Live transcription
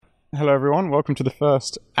Hello, everyone. Welcome to the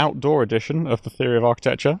first outdoor edition of the Theory of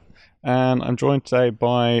Architecture. And I'm joined today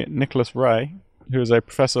by Nicholas Ray, who is a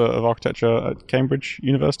professor of architecture at Cambridge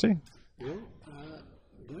University. Well,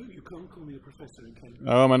 no, you can't call me a professor in Cambridge.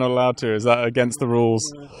 Oh, am I not allowed to? Is that against the rules?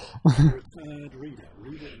 I'm a retired reader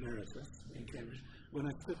emeritus in Cambridge. When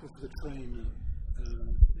I step off the train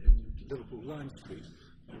in Liverpool Lime Street,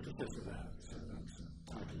 I'm a professor there, so that's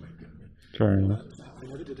a title they've given me. Fair enough. I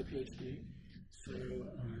never did a PhD, so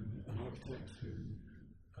I'm an architect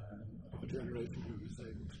of a generation who was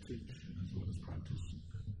able to teach as well as practice.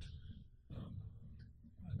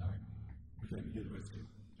 And I was at university.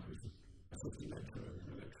 I was an assistant lecturer,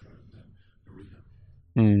 and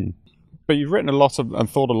a reader. But you've written a lot of and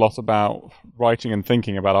thought a lot about writing and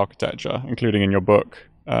thinking about architecture, including in your book,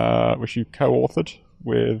 which you co-authored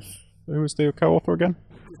with, who was the co-author again?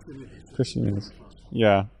 Christian Mills.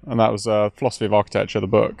 Yeah, and that was Philosophy of Architecture, the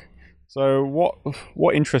book. So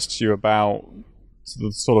what interests you about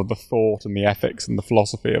sort of the thought and the ethics and the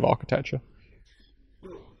philosophy of architecture?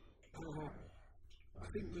 Well, I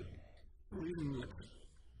think that the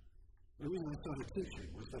reason I started teaching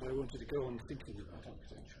was that I wanted to go on thinking about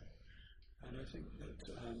architecture. And I think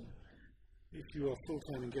that if you are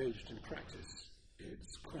full-time engaged in practice,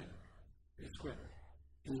 it's quite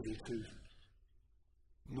easy to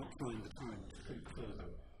not find the time to think further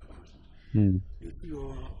about it. If you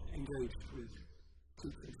are engaged with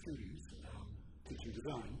teaching students, teaching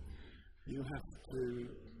design, you have to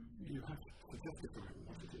justify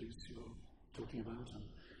what it is you're talking about and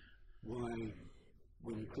why,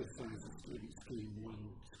 when you criticize a student scheme,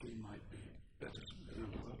 one scheme might be better than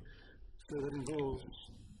another. So that involves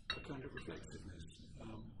a kind of reflectiveness.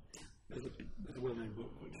 There's a well-known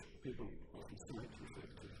book which people often cite,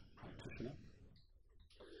 Reflective Practitioner,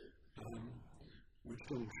 which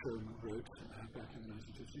Donald Sherman wrote back in the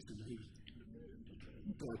 1950s, and he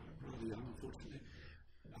died rather young, unfortunately.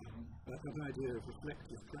 But that idea of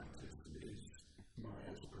reflective practice is my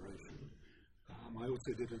aspiration. I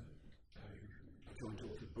also did a joint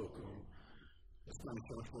authored book on the Spanish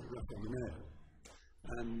architect Rafael Moneo,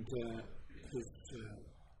 and he's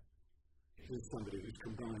somebody who's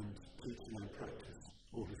combined teaching and practice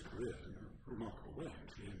all his career in a remarkable way,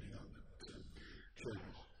 actually ending up at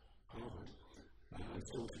Harvard.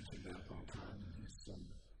 Still teaching there part-time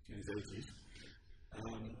in his 80s,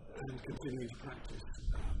 and continuing to practice,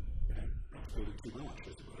 not building too much,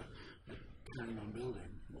 as it were, but carrying on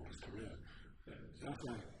building all his career. That I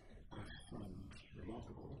find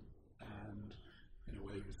remarkable, and in a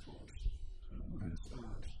way was what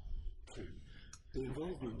inspired to. The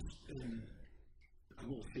involvement in a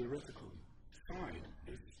more theoretical side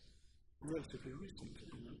is relatively recent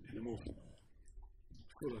in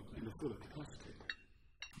a fuller capacity.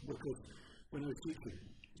 Because when I was teaching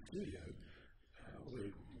studio, although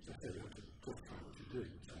I said you have to justify what you're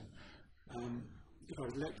doing, so if I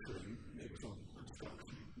was lecturing, it was on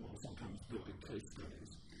construction or sometimes building case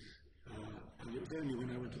studies. And it was only when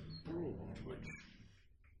I went abroad, which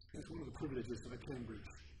is one of the privileges of a Cambridge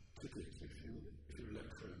ticket. If you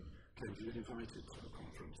lecture in Cambridge, you're invited to a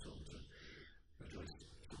conference or to address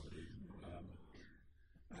somebody.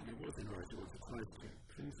 And it was invited all the time to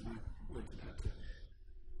things, and I went and had to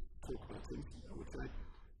talk about things,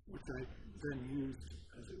 which I then used,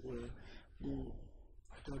 as it were, more.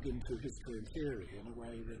 I dug into history and theory in a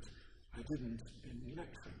way that I didn't in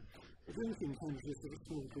lecturing. But the other thing comes with sort of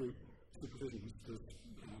small group supervisions that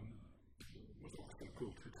was often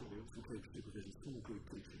called tutorials and group supervision, small group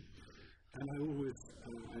teaching. And I always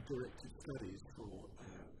directed studies for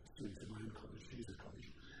students in my own college, Caesar College.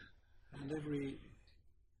 And every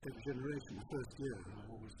generation, the first year, I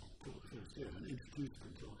always taught the first year and introduced them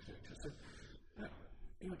to architecture. So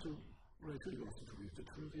you had to write really lots of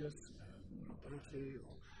Vitruvius, not Berkeley,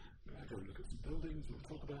 or go and look at some buildings or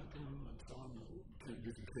talk about them and so on,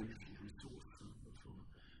 using Cambridge as a resource for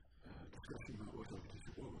discussion about what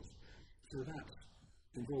architecture was. So that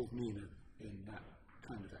involved me in that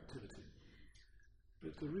kind of activity.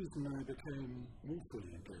 But the reason I became more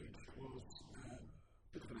fully engaged was a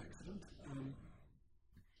bit of an accident.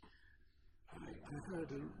 I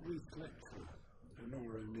heard a Reith lecturer,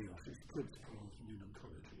 Nora O'Neill, she was principal of Newnham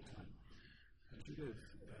College at the time, and she gave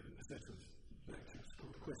a set of lectures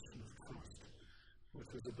called The Question of Trust,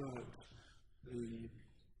 which was about the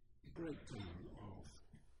breakdown of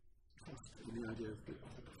trust in the idea of the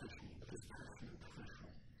professional, the dispassionate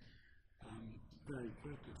professional. Very,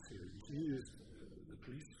 very good theory. She used the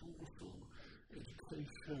police force or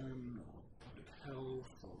education or public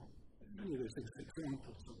health or many of those things,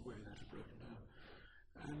 examples of the way that had broken down.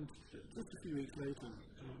 And just a few weeks later,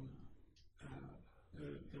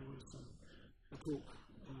 there was a talk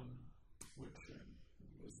which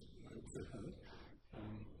was also heard,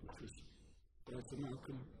 which was by Sir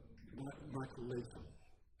Michael Latham,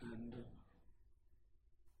 and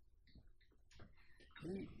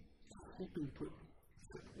he'd been put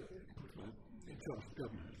in charge of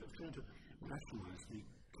government of trying to rationalise the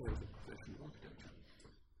care of the profession of architecture,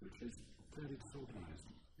 which is fairly disorganised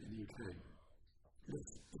in the UK.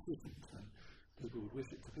 It's different than people would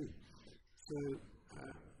wish it to be. So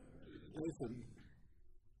Latham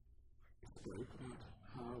spoke about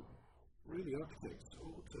how really architects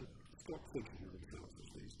ought to stop thinking of themselves as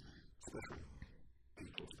these special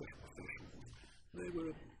people, special professionals. They were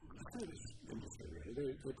a service industry,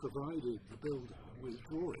 really. They provided the builder with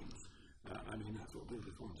drawings. That's what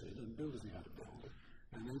builders wanted, and builders knew how to build.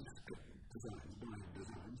 And they just got designs, buying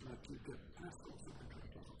designs, like you get asphalt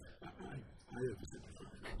subcontractors. I oversimplify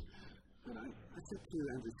that. But I said to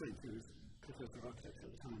Andrew Saint, who was Professor of Architecture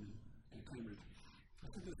at the time in Cambridge, I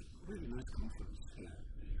think there's a really nice conference here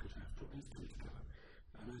that you could have put these two together.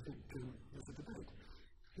 And I think there's a debate.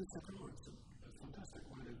 He said, oh, it's fantastic,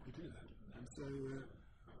 why don't we do that? And so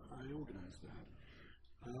I organised that.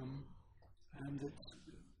 And it's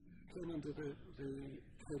came under the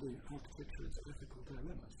heading Architecture as Ethical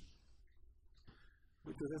Dilemmas,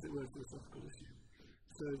 which was, as it were, a philosophical issue.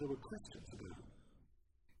 So there were questions about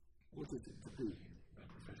what is it to be a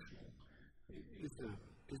professional?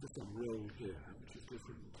 Is there some role here which is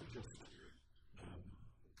different to just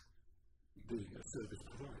being a service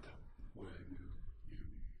provider, where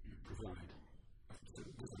you provide a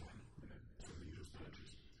certain design, something you just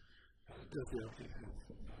purchase? Does the architect have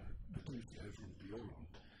a duty over and beyond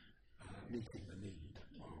meeting the need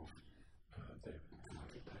of their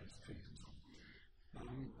market pays, fees and so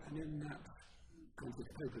on? And in that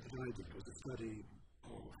concept paper that I did was a study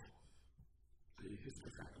of the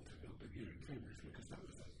history faculty building here in Cambridge, because that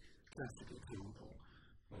was a classic example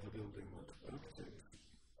of a building that architects,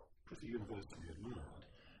 pretty universally admired.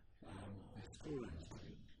 Historians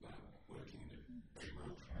didn't like working in it too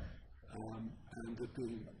much, and there'd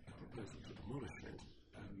been a proposal to demolish it,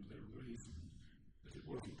 and the reason that it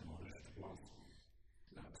wasn't demolished was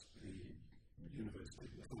that the university,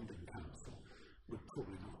 the funding council, would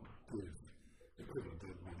probably not give equivalent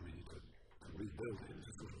of money to rebuild it. It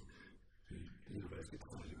was sort of the university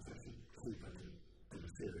decided it was actually cheaper to do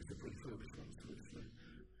a series of refurbishments, which they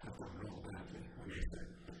have done rather badly, I would say.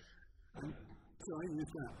 So I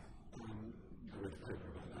used that. I read a paper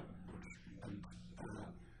about that,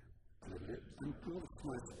 and to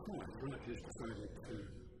my surprise, Rutgers decided to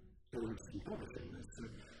go into some publishing this. So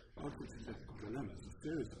Architecture as Ethical Dilemmas, a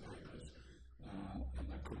series of papers, and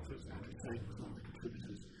that conference, Andrew Saint was one of the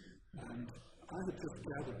contributors, and I had just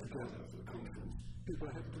gathered together for the conference people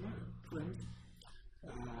I happened to know, friends,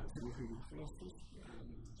 some of whom were philosophers,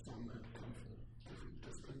 some had come from different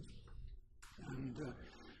disciplines, and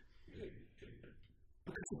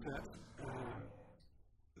because of that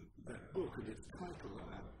book and its title,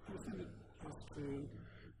 I was then asked to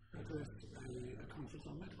address a conference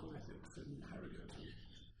on medical ethics in Harrogate.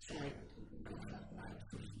 So I had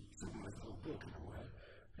sort of summarised the whole book in a way,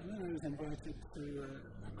 and then I was invited to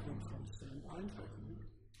a conference in Eindhoven,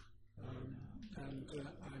 and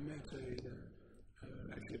I met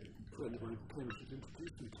actually a friend of mine, Thomas, had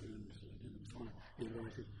introduced me to, and he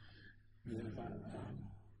invited me in about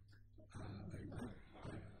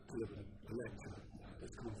I delivered a lecture at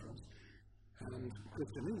this conference, and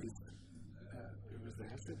Christian East, who was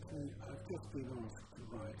there, said to me, I've just been asked to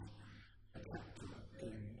write a chapter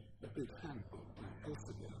in a big handbook by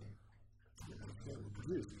Elsevier that was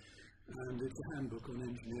produced, and it's a handbook on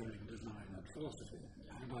engineering, design and philosophy,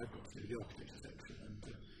 and I've got to do the architecture section, and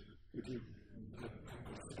I've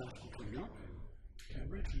got a sabbatical coming up in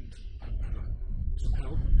Cambridge, and I'd like some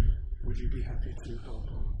help. Would you be happy to help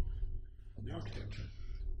on the architecture?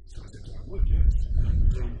 So I said, I would, yes.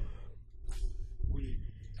 And we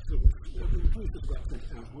posted about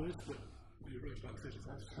 20,000 words, but we wrote about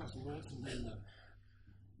 35,000 words, and then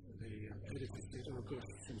the editor said, oh gosh,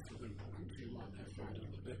 it seems so important, you might have to write a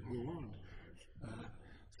little bit more.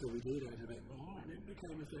 So we did add a bit more, and it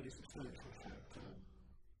became a fairly substantial chapter.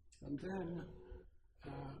 And then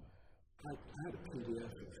I had a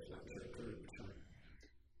PDF of that chapter, which I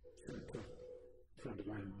sent to a friend of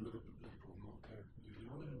mine, Liverpool, Marco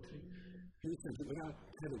Giuliano, and he sent it without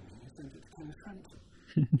telling me, he sent it to Kenneth Frampton.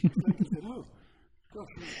 Frampton said, oh,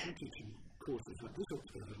 gosh, I'm teaching courses like this, ought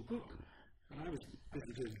to be a little book. And I was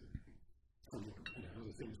busy doing some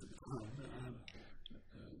other things at the time,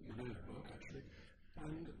 my own book actually,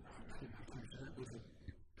 and I didn't have time for that. With a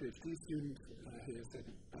PhD student here said,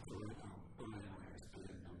 that's all right, I'll buy an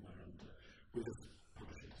ISBN number and with us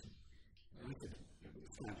publishers. And I said, it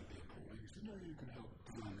was standardly appalling, no, you can help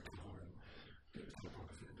design the cover and get the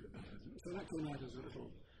typography. So that came out as a little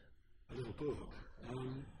book.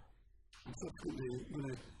 And subsequently, when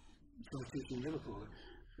I started teaching in Liverpool,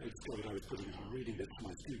 they discovered I was putting it on reading list for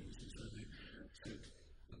my students, and so they said,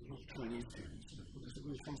 a lot of Chinese students, and they said,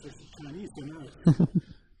 well, some sort of Chinese, so now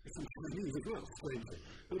it's some Chinese as well, strangely.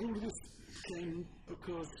 But all of this came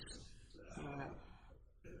because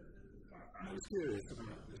I was serious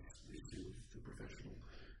about this issue of the professional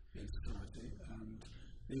in society, and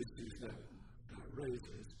the issues that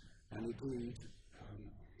raises, and indeed,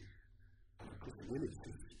 Christopher Willis,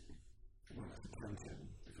 one of the content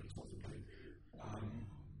philosophically,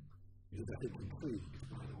 is I think intrigued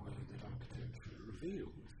by the way that architecture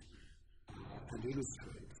reveals and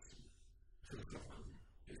illustrates philosophical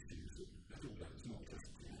issues that all that's not just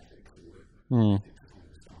ethics or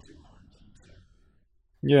starting lines.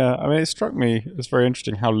 Yeah, I mean, it struck me as very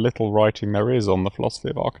interesting how little writing there is on the philosophy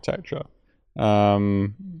of architecture. I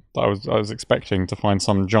was expecting to find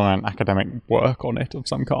some giant academic work on it of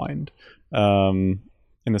some kind,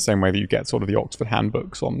 in the same way that you get sort of the Oxford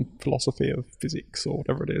handbooks on philosophy of physics or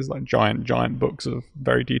whatever it is, like giant books of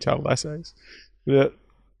very detailed essays. But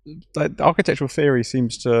architectural theory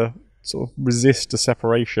seems to sort of resist a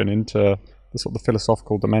separation into the sort of the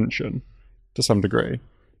philosophical dimension to some degree.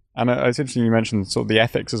 And it's interesting you mentioned sort of the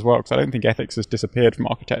ethics as well, because I don't think ethics has disappeared from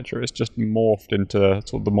architecture. It's just morphed into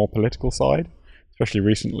sort of the more political side, especially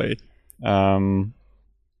recently.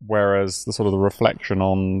 Whereas the sort of the reflection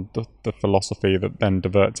on the philosophy that then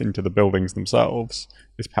diverts into the buildings themselves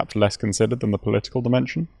is perhaps less considered than the political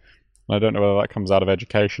dimension. And I don't know whether that comes out of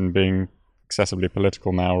education being excessively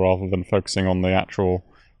political now rather than focusing on the actual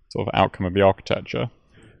sort of outcome of the architecture.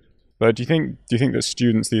 But do you think that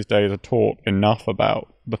students these days are taught enough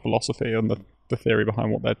about the philosophy and the theory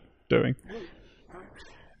behind what they're doing? Well,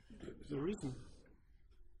 the reason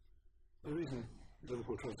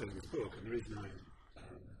Liverpool translated this book, and the reason I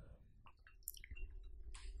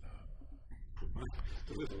put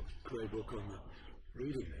the little grey book on the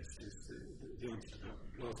reading list is the answer to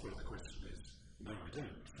that last part of the question is no, I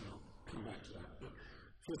don't. And I'll come back to that. But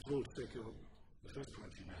first of all, to take the first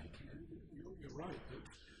point you make, you're right that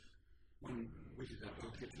when we did that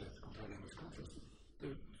architecture ethical dilemmas conference,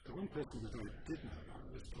 the one person that I did know about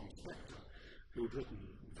was Tom Spector, who had written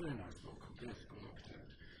a very nice book called The Ethical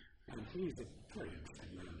Architect. And he's a very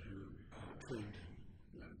interesting man who trained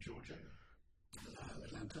in Georgia,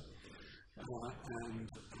 Atlanta, and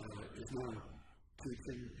is now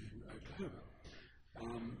teaching in Oklahoma.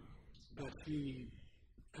 But he,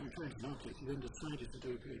 having trained in architecture, he then decided to do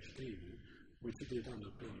a PhD, which he did under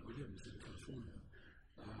Bernie Williams in California.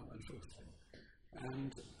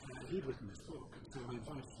 And he'd written this book, and so I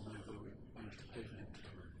invited him over. We managed to pay for him to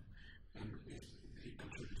come in, and he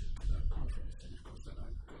contributed to that conference, and of course then I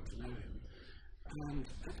got to know him. And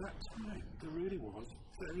at that time, there really was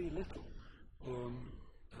very little on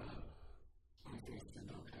philosophy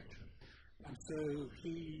and architecture. And so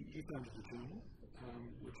he founded a journal,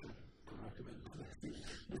 which I can recommend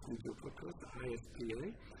listening to a podcast,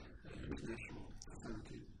 ISPA, International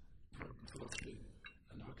Society for Philosophy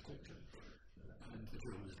and Architecture, and the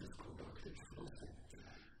journal is just called Architecture Philosophy.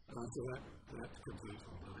 So that comes out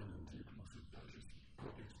online, and you can also purchase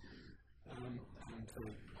copies. And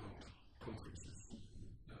they hold conferences.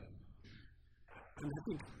 And I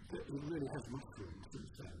think that it really has mushroomed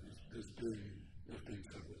since then. There's been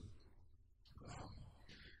several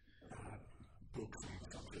books on the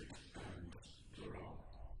subject, and there are,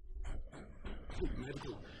 I think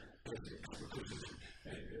medical ethics, because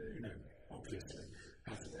obviously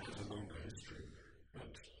has a longer history,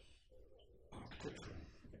 but architectural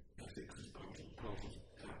ethics is part of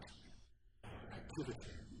that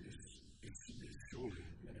activity is surely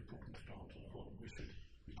an important part of what we should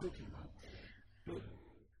be talking about. But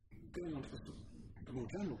going on to the more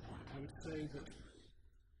general point, I would say that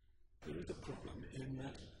there is a problem in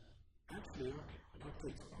that actually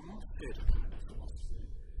architects are scared of kind of philosophy,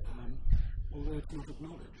 although it's not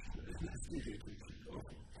acknowledged. It's not immediately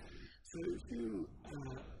often. So if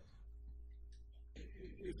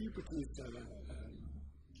you produce a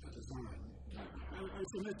design, I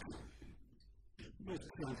say most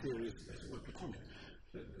design theories were Platonic.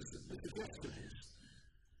 The suggestion is,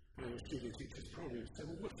 where student teachers probably say,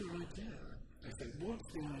 well, what's your idea? They say, what's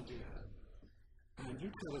the idea? And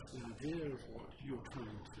you tell us the idea of what you're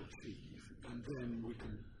trying to achieve, and then we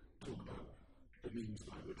can talk about the means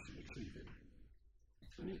by which you achieve it.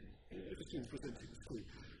 And if a student's presenting to school,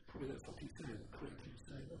 probably that's what you say, correct? You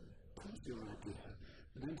say, well, what's your idea?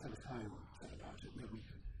 And then tell us how you set about it, then we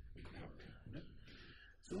can help you.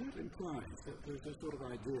 So that implies that there's a sort of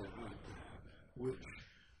idea out there which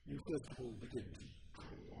you first of all begin to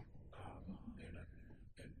draw in a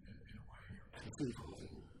way conceivable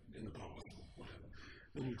in the past or whatever.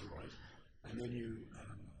 Then you draw it, and then you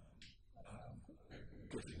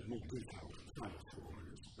get into more detailed final form,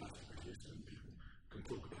 and it's masterpiece, and people can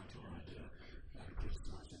talk about your idea and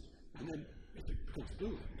criticise it. And then if it becomes a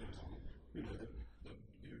building, it goes on, you know,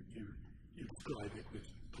 you describe it with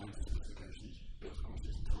time specifications, built across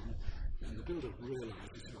this time, and the builder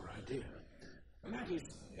realises your idea. And that is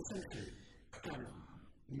essentially a kind of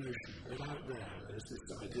notion that out there's this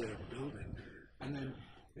idea of a building, and then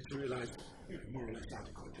it's realised, you know, more or less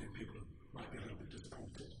adequately, people might be a little bit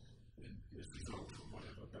disappointed in this result or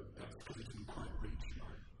whatever, but that's because it didn't quite reach my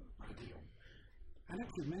ideal. And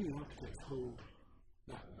actually many architects hold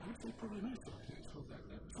that, I would say probably most architects hold that.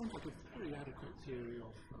 That sounds like a very adequate theory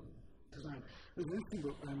of design. There's an interesting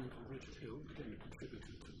book by a man called Richard Hill, again a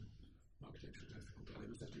contributor to Architectural Ethical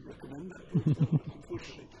Dilemmas. I do recommend that book,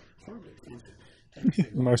 unfortunately it's horribly expensive.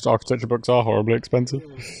 Most architecture books are horribly expensive.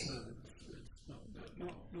 Not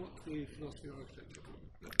the philosophy of architecture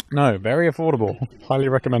book. No, very affordable. Highly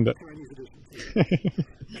recommend it. Chinese edition.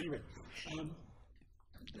 Anyway,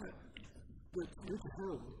 but Richard Hill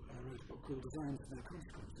wrote a book called Design for Their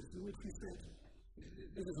Consequences, in which he said,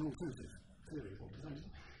 it is an alternative theory of design.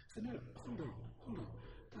 So no, hold on.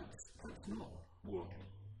 That's not what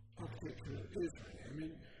architecture is really. I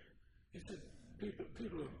mean, he said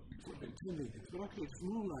people are sort of intending this, but architecture is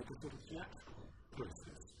more like a sort of theatrical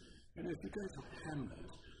process. You know, if you go to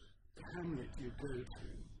Hamlet, the Hamlet you go to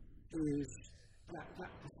is that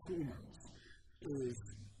performance is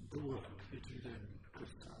the work that you then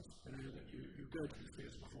criticise. You know, that you go to see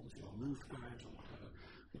as a performance, you are moved by it or whatever,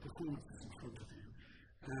 the performance is in front of you.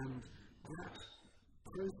 And that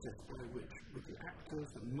process by which, with the actors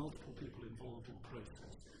and multiple people involved in the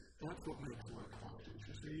process, that's what makes the work of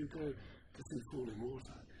architecture. So you go to see Falling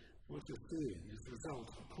Water, what you're seeing is the result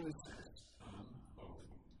of a process of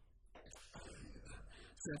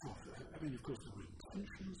set off. I mean, of course, there were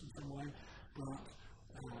intentions in some way, but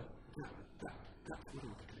that's what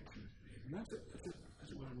architecture is. And that's as it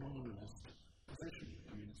were, a nominalist position.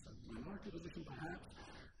 I mean, it's a minority position perhaps,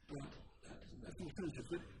 but that's an alternative.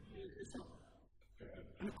 But it's not.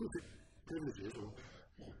 And of course, it privileges or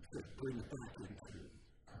bring it back into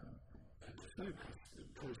focus the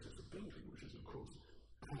process of building, which is, of course,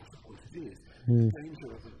 part of what it is. The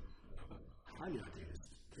danger of a highly idealist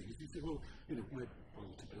thing is you say, well, you know, we're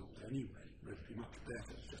able to build anyway, it'd be much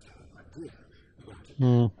better to just have an idea about it,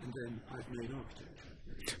 and then I've made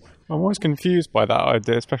architecture. I'm always confused by that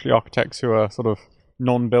idea, especially architects who are sort of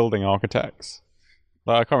non-building architects.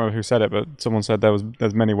 Like, I can't remember who said it, but someone said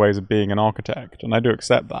there's many ways of being an architect, and I do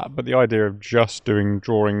accept that. But the idea of just doing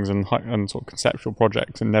drawings and sort of conceptual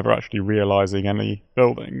projects and never actually realising any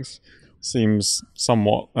buildings seems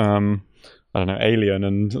somewhat, I don't know, alien,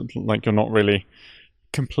 and like you're not really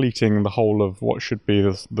completing the whole of what should be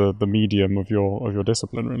the medium of your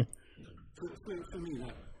discipline, really. For me,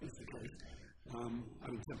 that is the case. I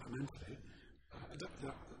mean, temperamentally,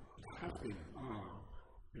 there have been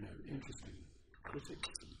interesting critics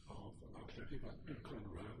of architecture, like Colin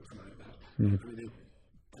Rowe or something like that. I mean, they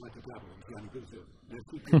like to dabble and try and good at they're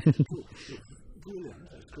brilliant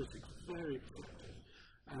as critics, very effective.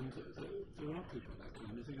 And there are people like that,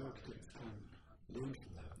 and I think architects can learn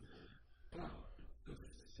from that. But the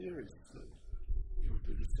theories that you would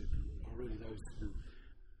be interested in are really those who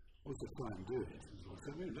also try and do it as well.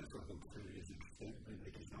 So I mean, that's what the theory is interesting. I mean,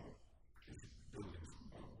 it is not his buildings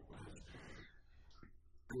as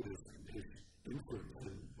good as his influence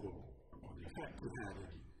or the effect it had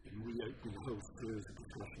in reopening a whole series of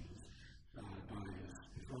discussions by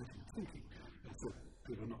his writing and thinking. And so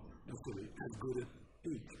people are not necessarily as good at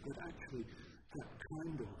each, but actually that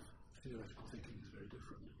kind of theoretical thinking is very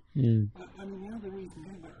different. I mean, the other reason,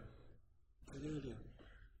 going back to the earlier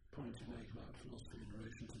point you make about philosophy in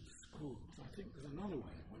relation to schools, I think there's another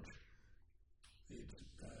way in which it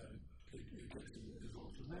gets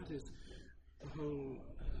involved, and that is the whole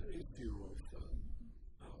issue of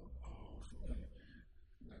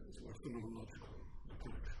phenomenological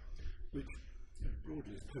approach, which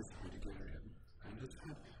broadly is post-Heideggerian and has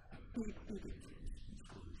had a big influence in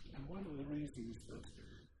schools. And one of the reasons that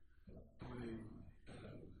I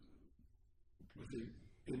was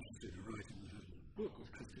interested in writing the book of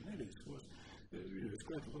Christian Ellis was, it's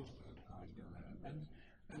quite a lot about Heidegger,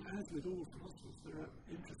 and as with all philosophers, there are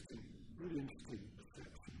really interesting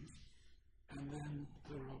perceptions, and then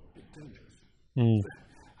there are big dangers. So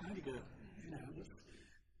Heidegger, was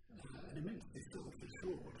an immensely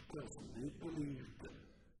self-assured person who believed that,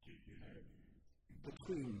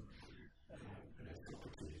 between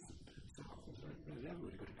Socrates and himself, there really never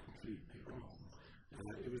really got a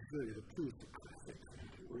really the truth of classics,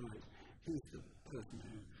 right? He's the person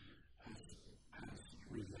who has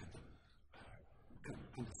really had the kind of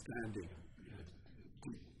understanding,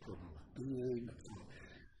 deep problem of being, and so on.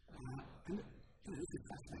 And this is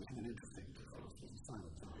fascinating and interesting to philosophers of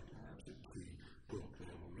science. I think it's a key book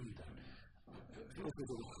they all read. Philosophers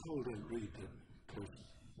as a whole don't read the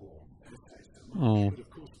post-war essays so much, but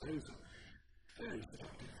of course those are very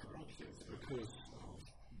seductive for opposites because of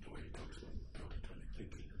the way he talks about Platonic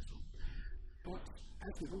thinking and so on. But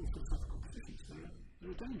as with all philosophical positions,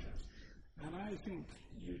 there are dangers. And I think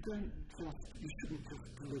you shouldn't just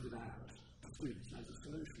deliver that to students as a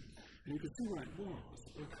solution. And you can see why it was,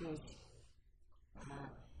 because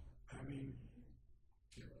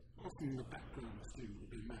often the background of the student will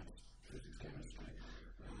be maths, physics, chemistry,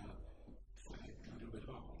 science, and a little bit of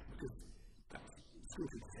art, because that's school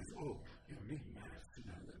teacher says, oh, you need maths,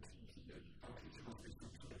 that architecture must be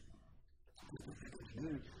some sort of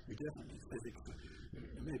engineering, you definitely need physics,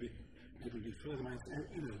 maybe we need further maths, many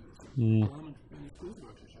schools of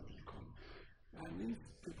architecture will come. And these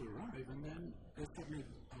people arrive, and then they suddenly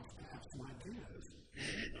have some ideas.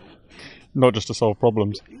 Not just to solve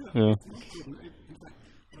problems. Yeah. In fact,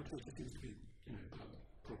 architecture seems to be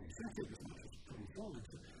problem setting as much as problem solving.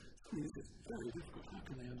 So it's very difficult. How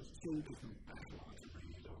can they understand different backgrounds to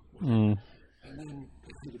read or whatever? And then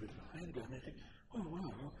they see a bit of Heidegger and they think, oh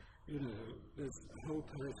wow, there's a whole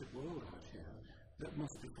poetic world out here that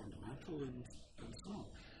must be fundamental and so on.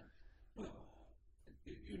 But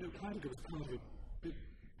Heidegger was part of a big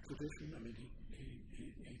tradition. I mean, he's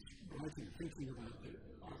writing and thinking about the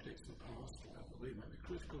architects of the past, about the way he might be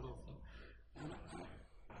critical of them. And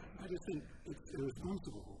I just think it's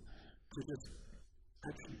irresponsible to just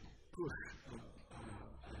actually push a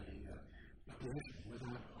position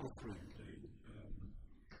without offering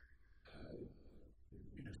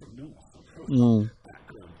some nuance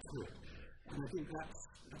background to it. And I think that's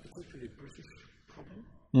a particularly British problem.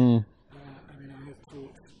 I have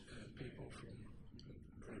taught people from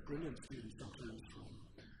very brilliant students, sometimes from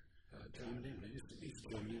Germany, East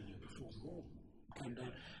Germany, before the war came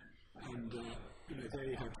down, and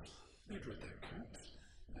they'd read their Kant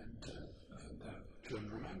and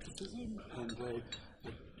German Romanticism, and they got a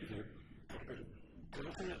bit of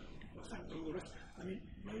Goethe, all the rest. I mean,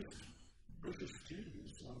 most British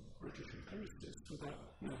students are British empiricists without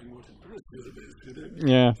knowing what empiricism is.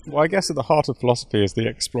 Yeah, well, I guess at the heart of philosophy is the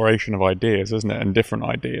exploration of ideas, isn't it? And different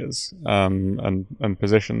ideas, and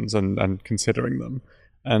positions, and considering them.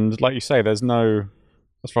 And like you say, there's no,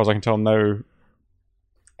 as far as I can tell, no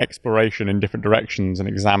exploration in different directions and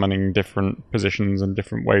examining different positions and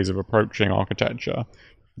different ways of approaching architecture.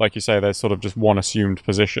 Like you say, there's sort of just one assumed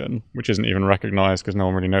position, which isn't even recognised because no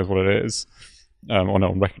one really knows what it is. Or no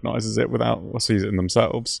one recognises it or sees it in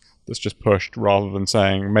themselves. That's just pushed rather than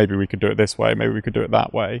saying maybe we could do it this way, maybe we could do it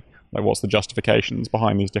that way. Like, what's the justifications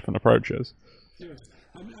behind these different approaches? Yes,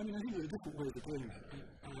 I think there are different ways of doing that.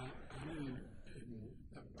 I've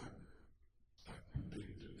been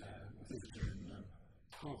a visitor in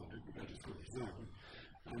Harvard at the Graduate School of Design,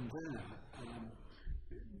 and there,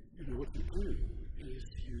 what you do is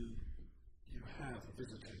you have a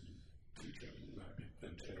visiting teacher,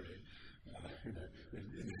 Venturi, in the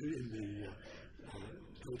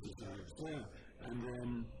places there, and then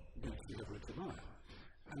you have a Tamara.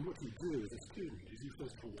 And what you do as a student is you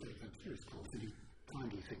first of all take Venturi's course, and you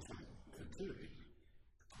kindly things like Venturi,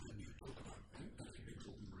 and you talk about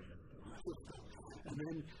extraordinary and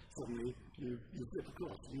then suddenly you flip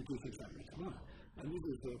across and you do things like Tamara. And this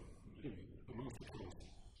is a master course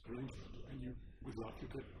arrangement, and you would like to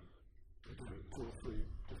get 2 or 3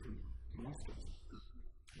 different masters.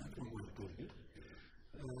 That's one way of doing it.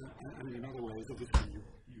 Another way is obviously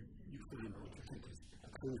you find what you think is the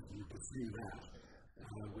truth and you pursue that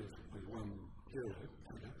with one hero,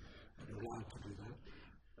 and you're allowed to do that.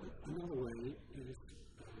 Another way is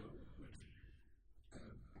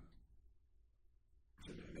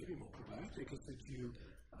maybe more problematic, is that you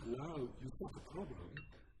put a problem,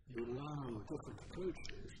 you allow different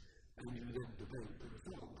approaches, and you then debate the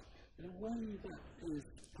result. In a way that is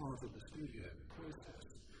part of the studio process.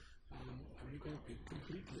 You're going to be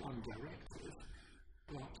completely undirected,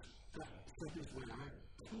 but that is where I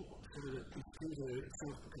taught, so that it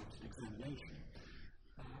self-becomes an examination.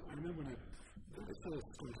 I remember when I first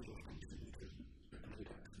started off teaching, which was a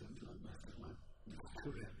complete accident, like most of my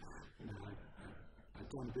career.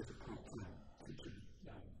 I'd done a bit of part-time teaching,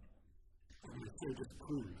 and I so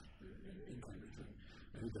disproved in Cambridge,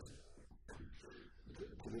 and just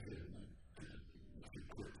delivered it, a few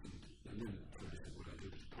quotes, and then what I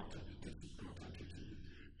did was part-time teaching,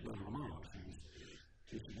 learn Lamar, who was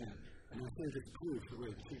teaching there. And I so this proved the way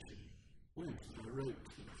the teaching went. I wrote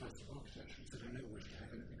to the professor of architecture and said, I never wish to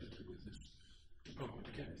have anything to do with this department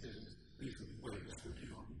again. These are the ways that you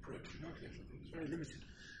are approaching architecture. It was very limited.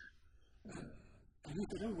 And he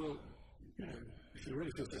said, oh, well, you know, if you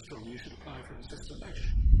really feel so strong, you should apply for an assistant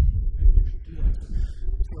lecturer. Maybe you should do that.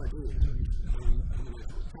 So I did, and then I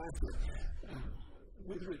thought, after,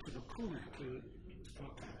 with Richard McCormack, who was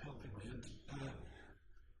part of helping me, and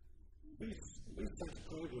we set a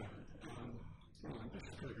program, well, I'm just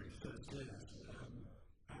program first years.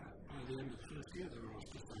 By the end of the first year, there were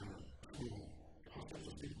asked to sign up for half of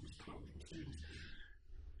people's 12 students.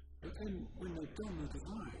 But then, when they'd done the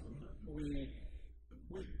design, we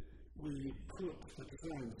put the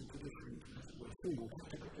designs into different, as it were, formal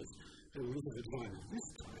categories. So we look at the design of this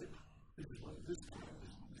type, this is what this type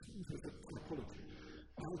is, this is the quality.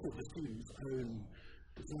 I look at the students' own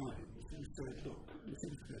designs and said, look, this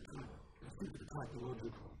seems to be a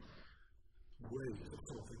typological way of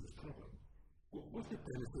solving this problem. What are the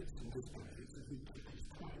benefits and disbenefits of each of these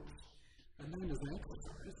types? And then as an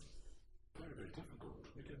exercise, very, very difficult,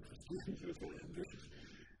 again, for students who are very ambitious,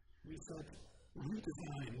 we said,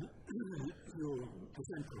 redesign your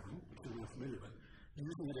design problem, which you're more familiar with,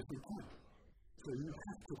 using a different type. So you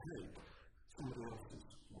have to take somebody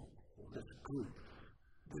else's, or this group,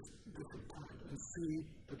 this different type, and see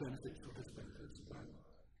the benefits or disbenefits of that.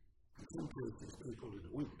 In some cases, people in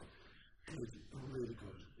a week did a really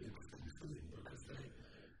good, interesting schooling because they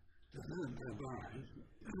learned thereby,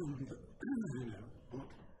 what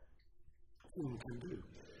form can do.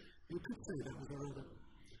 You could say that was a rather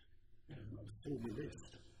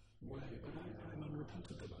formalist way, but I'm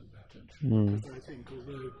unrepentant about that, actually, because I think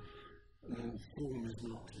although form is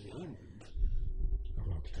not the end of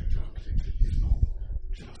architecture is not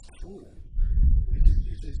just form,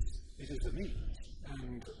 it is a means,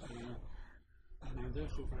 and I'm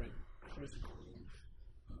therefore very critical of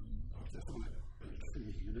architecture.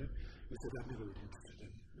 You know, because I've never been interested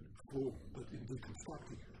in form, but in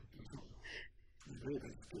deconstructing it. It's very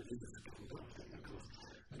good in this architecture, because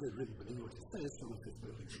I don't really believe what it says. Some of his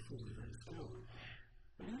buildings are fully very skilled.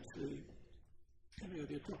 But actually,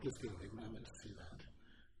 the Acropolis building, when I went to see that,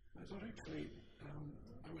 I thought actually,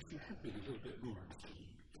 I wish you had been a little bit more interested in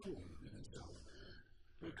form in itself.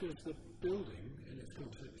 Because the building, in its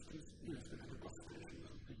context, is,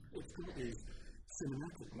 it's got these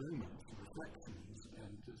cinematic moments and reflections,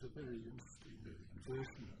 and there's a very interesting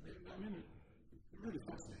version of it. I mean, really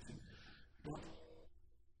fascinating, but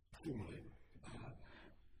formally,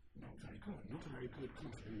 not very good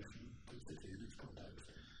contribution to the city in its context.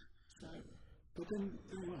 So, but then,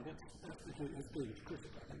 well, that's being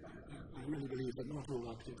critical. I really believe that not all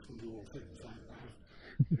architects can do all things.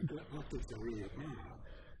 Architects I really admire,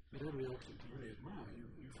 but every architect I really admire, you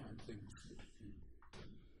find things that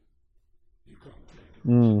you can't take.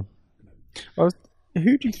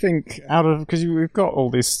 Who do you think, because we've got all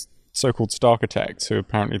these so-called architects who are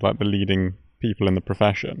apparently like the leading people in the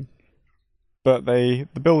profession, but the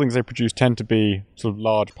buildings they produce tend to be sort of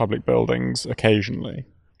large public buildings occasionally.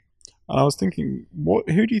 And I was thinking,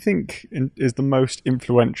 who do you think is the most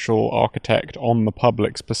influential architect on the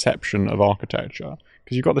public's perception of architecture?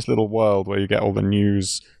 Because you've got this little world where you get all the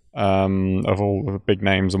news of all the big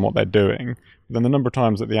names and what they're doing. But then the number of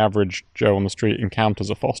times that the average Joe on the street encounters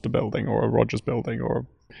a Foster building or a Rogers building or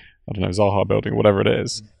Zaha building, whatever it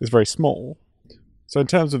is very small. So in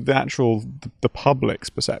terms of the public's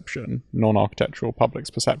perception, non-architectural public's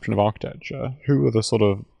perception of architecture, who are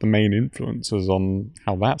the main influences on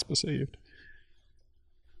how that's perceived?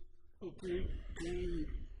 Does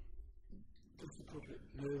the public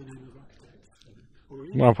know the name of architects?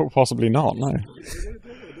 Well, possibly not, no.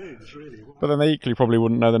 But then they equally probably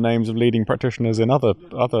wouldn't know the names of leading practitioners in other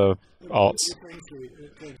arts.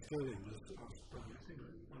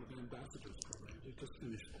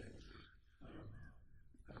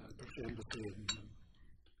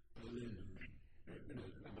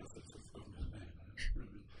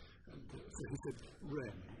 He said,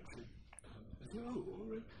 Wren. I said,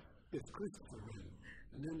 yes, Christopher Wren.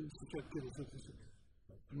 And then she kept giving something. Said,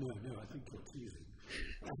 no, I think you're teasing.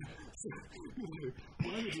 So,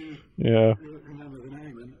 why would you remember the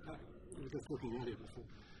name? And we were just talking earlier before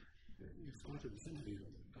you started this interview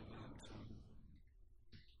about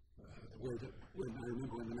the way that I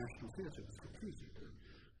remember when the National Theatre was completed,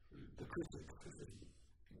 the critics, I think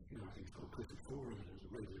it's called Critic Forum, it was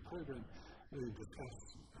a regular program, they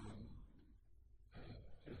discussed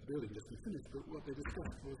the building just finished, but what they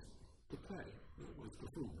discussed was the play that was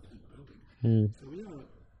performed in the building. So we are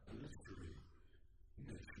a literary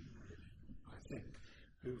nation, really, I think,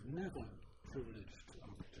 who've never privileged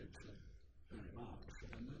architecture very much.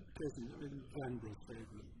 And quotation, I mean, Vanbragh's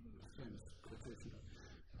famous quotation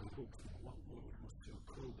about Hawksmoor, what would Monsieur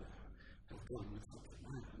Colbert have done with such a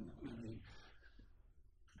man? I mean,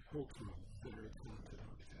 Hawksmoor, very talented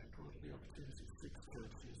architect, what are the opportunities? 6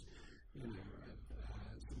 churches, you know,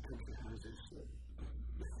 some country houses,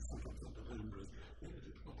 sometimes under Vanbrugh,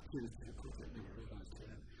 opportunities, of course, I never realised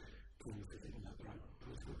things that didn't have the right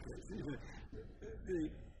political case. You know,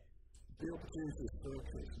 the opportunities for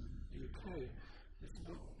architects in the UK, it's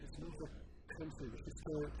not a country that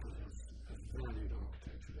historically has valued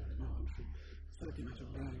architecture very much. And certainly not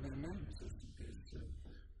valuing their names is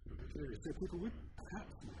peculiar. So people would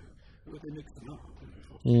perhaps know, but they mix them up.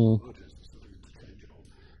 Rogers is sort of interchangeable,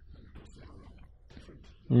 and of course they are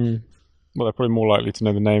different. Well, they're probably more likely to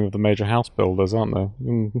know the name of the major house builders, aren't they?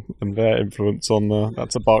 And their influence on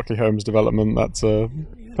that's a Berkeley Homes development, that's a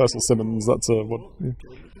Percival Simmons, that's a what?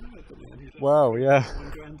 Wow, yeah.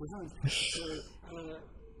 So,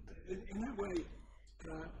 in that way,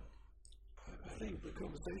 I think the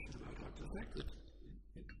conversation about architecture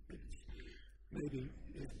maybe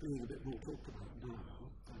is being a bit more talked about now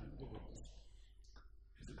than it was.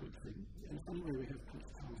 Is a good thing. In some way, we have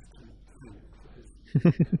Prince Thomas to thank for his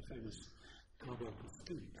famous Carbuncle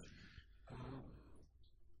speech.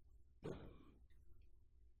 But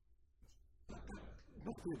that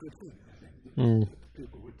must be a good thing, I think, that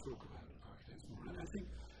people would talk about architects more. And I think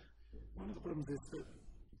one of the problems is that,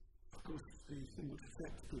 of course, the thing which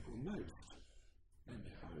affects people most,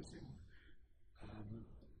 namely housing,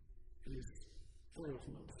 is very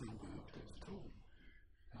often not seen by architects at all.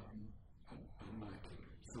 Unlike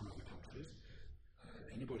some other countries,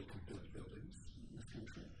 anybody can build buildings in this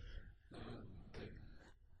country. They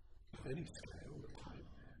of any scale or type,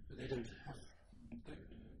 but they don't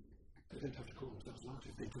have to call themselves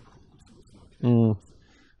architects. They do call themselves architects.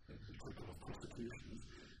 They take a lot of prosecutions.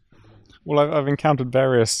 Well, I've encountered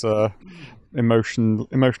various emotional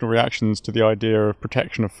reactions to the idea of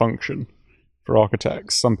protection of function for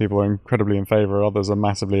architects. Some people are incredibly in favour, others are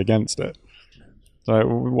massively against it. So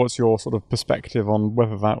what's your sort of perspective on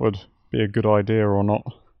whether that would be a good idea or not?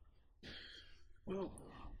 Well,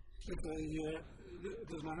 there's an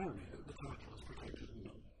irony that the title is protected and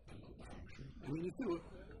not the function. I mean, if there were,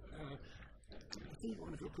 I think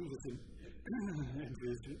one of your previous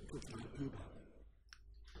interviews talked about Uber.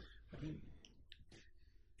 I mean,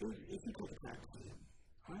 if you take a taxi,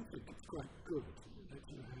 I think it's quite good that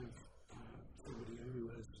you have somebody who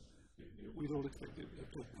has, we'd all expected to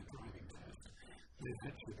take their driving test. They'd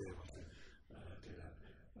actually be able to do that.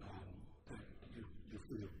 That you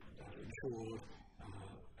feel insured, and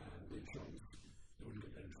the insurance, you wouldn't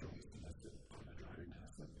get their insurance unless they put their driving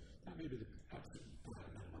test. So that may be the absolute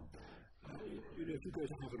minimum. You know, if you go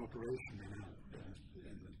to have an operation in the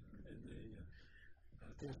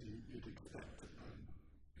theatre, you'd expect that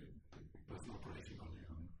the person operating on you,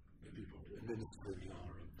 the people administering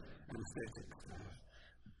the anesthetics have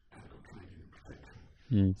adequate training and protection.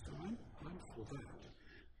 So I'm for that.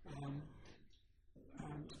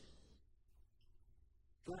 And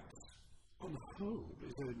that, on the whole,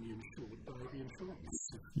 is only insured by the insurance.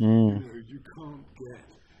 You know, you can't get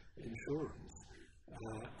insurance,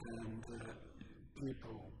 and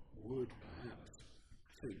people would perhaps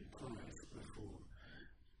think twice before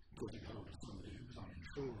getting hold of somebody who was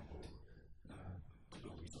uninsurable to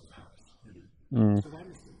build themselves a house. You know? So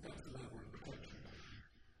that's the level of protection.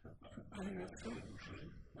 I think that's strange, really.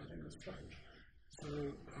 I think that's strange. So,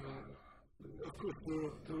 of course,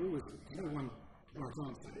 there are always no one right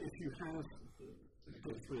answer. If you have,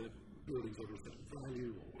 if the buildings of a certain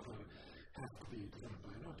value or whatever have to be designed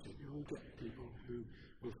by an architect, you will get people who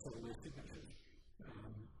will sell their signatures.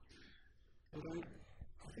 But I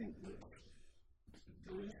think that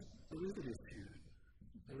there is an issue.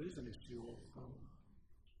 There is an issue of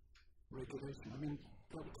regulation. I mean,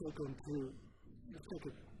 that would take on to, let's take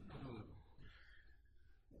another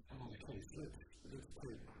case. Let's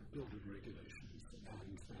take building regulations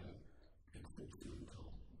and enforcement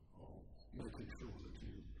or making sure that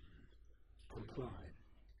you comply.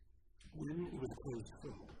 When it was a closed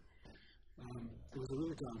field, there was a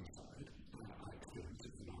real downside. I experienced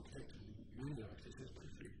it as an architect, and many architects,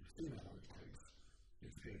 especially female architects,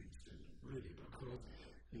 experienced it really, because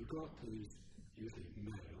you got these usually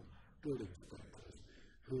male building inspectors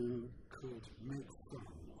who could make fun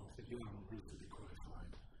of the young, recently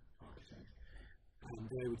qualified architect, and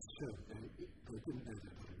they would show they didn't know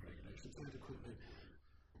their building regulations adequately.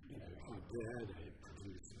 You know, how dare they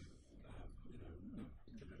produce,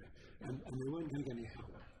 and they weren't getting any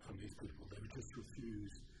help from these people. They would just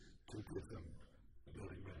refuse to give them the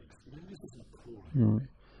building regs. I mean, this is appalling.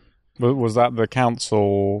 Was that the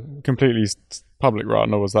council completely public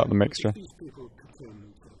run, or was that the mixture? These people concern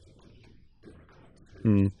themselves with bureaucrats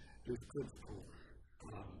whose principal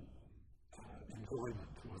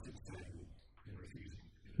employment was in saying and refusing.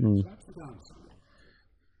 So that's the downside.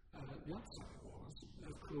 The upside was,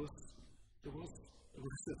 of course, there was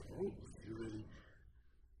certain rules you really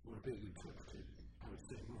were being interpreted, I would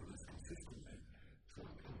say, more or less consistently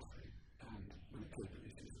throughout the country. And when it came to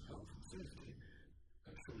issues of health and safety,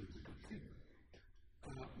 that surely was a good thing.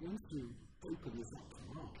 Once you open this up to the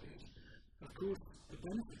market, of course, the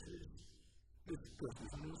benefit is this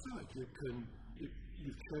person's on your side.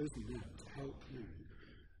 You've chosen them to help you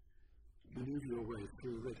maneuver your way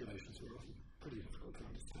through regulations that are often pretty difficult to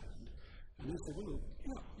understand. And they say, well,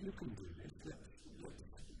 yeah, you can do this. Let's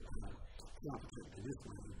architect in this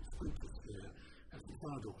way, the scriptures here, as the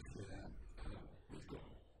fire doors here, we've got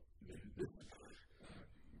this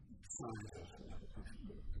side of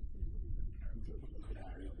an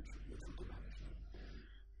area which we can manage that.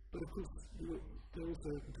 But of course, there is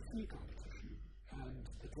a free competition, and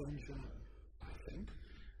the danger, I think,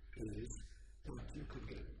 is that you could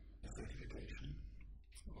get a certification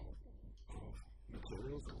of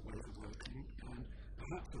materials or ways of working, and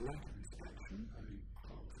perhaps a lack of inspection. I mean,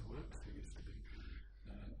 Clark's Works, who used to be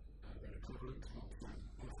their equivalent, not that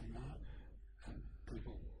often now, and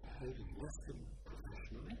people behaving less than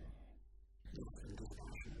professionally, less than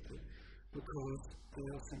dispassionately, because they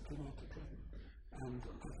are simply market driven. And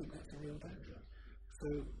I think that's a real danger. So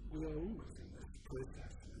we are almost in this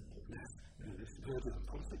process, this turbulent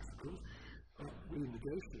politics, of course, but we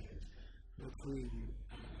negotiate between,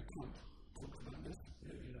 Kant talks about this,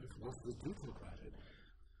 philosophers do talk about it.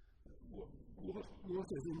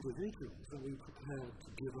 What as individuals are we prepared to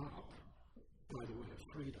give up by the way of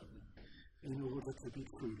freedom in order to be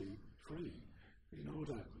truly free? In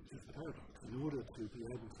order, it's the paradox, in order to be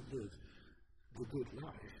able to live the good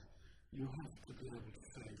life, you have to be able to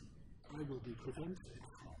say, I will be prevented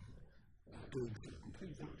from doing certain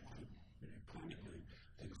things. Primarily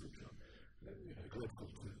things which are dreadful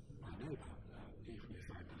to my neighbour, even if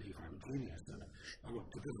I believe I'm a genius and I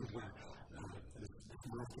want to build this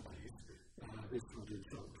masterpiece, this would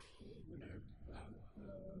insult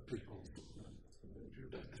people.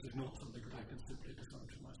 This is not something that I can simply decide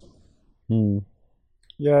for myself.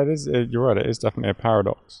 Yeah, it is. You're right. It is definitely a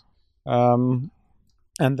paradox. And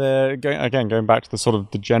going back to the sort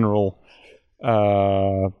of the general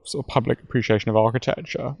sort of public appreciation of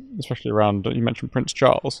architecture, especially around, you mentioned Prince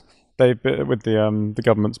Charles. They've been with the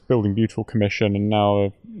government's Building Beautiful Commission, and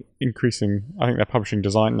now increasing. I think they're publishing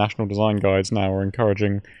national design guides now, or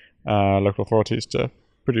encouraging local authorities to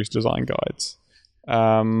produce design guides.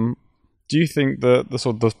 Do you think that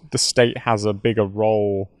the state has a bigger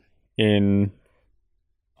role in,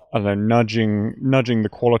 I don't know, nudging the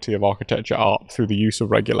quality of architecture up through the use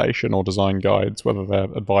of regulation or design guides, whether they're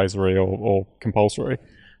advisory or compulsory?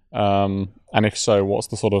 And if so, what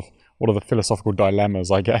are the philosophical dilemmas,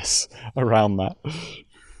 I guess, around that?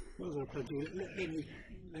 Well, there are plenty.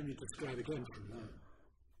 Let me describe again from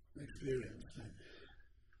my experience,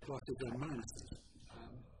 pluses and minuses.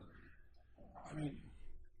 I mean,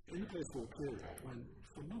 in the post-war period, when a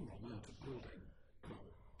phenomenal amount of building got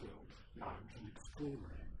built, it was an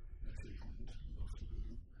extraordinary achievement.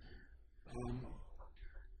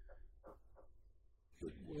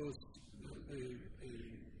 It was a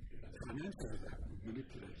financier that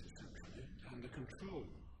manipulated centrally, and the control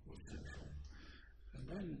was central. And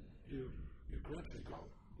then you gradually got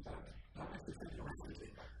that, not necessarily rapidly,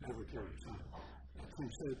 over a period of time.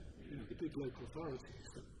 And so, the big local authorities,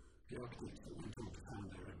 the architects that went on to found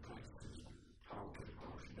their own practices, Howell,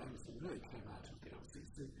 Bosch, and Emerson, really came out of the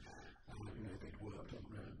LCC. They'd worked on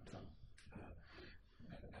their own,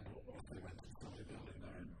 and off they went and started building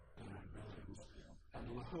their own buildings. And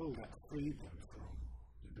on the whole, that freed them from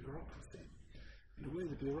the bureaucracy. In a way,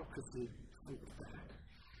 the bureaucracy fought back.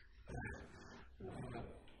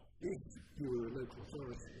 If you were a local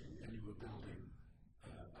authority and you were building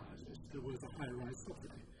houses, there was a high-rise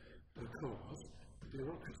property, because the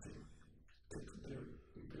bureaucracy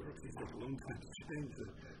took a long time to change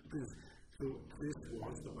it, because this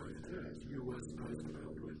was the way it is. You were supposed to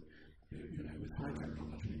build with high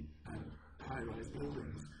technology and high-rise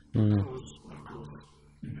buildings, because, of course,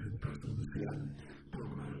 the person was here,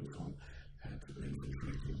 built on, had to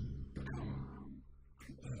infiltrate and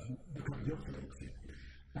become the orthodoxy.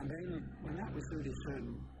 And then, when that was really shown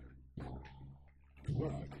to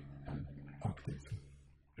work, and architects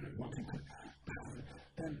wanting to,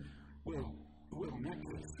 then, well, in that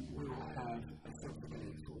case, we'll have a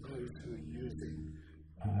subsidy for those who are using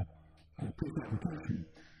prefabrication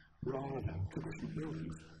rather than traditional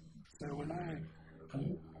buildings. So when I,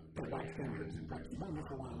 but back then it was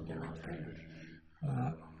go out to Cambridge.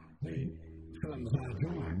 The firms I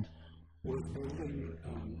joined was building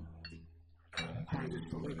houses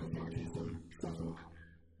for local authorities in Suffolk.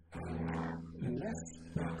 Unless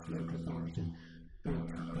that local authority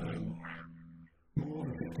built more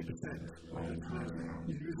than 50% of its housing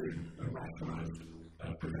using a rationalised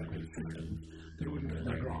protective system, they wouldn't get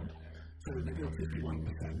their grant. So they built 51%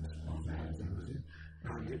 of the housing,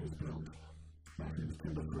 and it was built in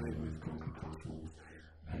timber frame with concrete cross walls,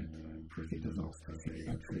 and pretty disastrously.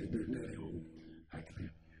 Actually, nearly all had to be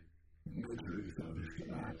major refurbished.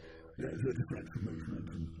 There's a differential movement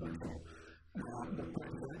and so on. The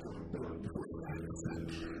president built 45%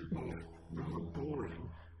 of rather boring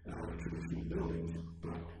traditional buildings,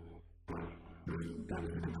 but that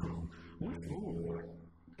was the control. What's more,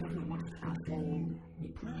 government wanted to control the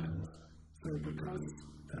plans. So because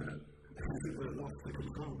they were lost the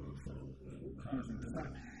control of housing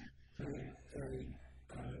design, there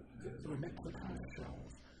were network house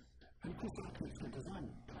shells. And of course, architects can design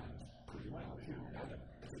plans pretty well. If you had a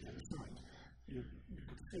particular site, you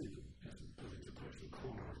could see as the buildings approach the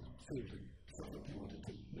corner of the field and stuff that you wanted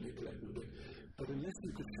to manipulate with it. But unless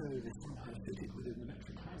you could show they somehow fitted within the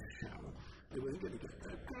metric house shell, they weren't going to get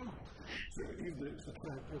their grant. So even though it's a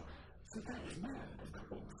crowd, so that was mad, of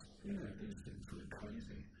course. These things were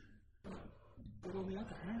crazy. But on the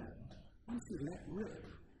other hand, once you let rip,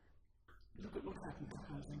 look at what happened to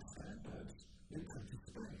housing standards in terms of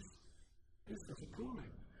space. It's just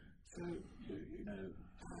appalling. So,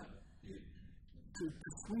 to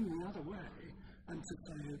swing the other way and to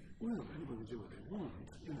say, well, anybody do what they want,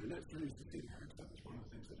 let's reduce the city house, that was one of the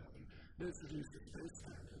things that happened. Let's reduce the space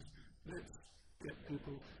standards. Let's get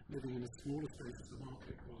people living in a smaller space as the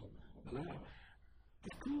market will allow.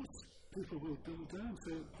 Of course, people will build down,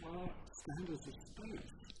 so our standards of space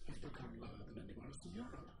have become lower than anywhere else in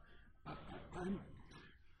Europe. I'm,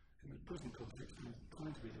 in the present context, I'm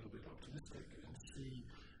trying to be a little bit optimistic and see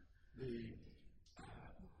the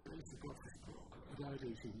basic office block at about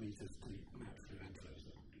 18 metres deep, naturally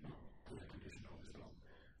ventilated, not air-conditioned office block,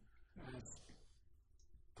 as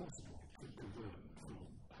possible to convert from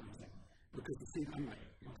housing. Because the seating, unlike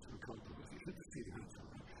most of the companies, the seating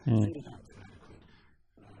outside, seating outside adequate,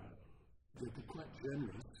 they'd be quite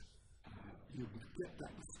generous. You would get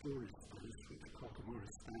that storage space which Crocker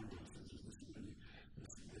Morris standards, the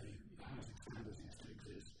housing standards used to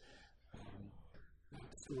exist.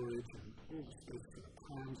 Storage and all the space for the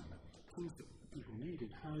plans and the things that people need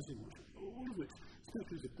in housing, all of which,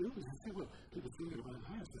 especially as a builders, you say, well, people thinking about a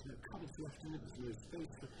house, there's no cupboards left in it, there's no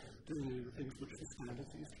space for doing any of the things which the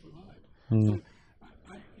standards used to provide. So,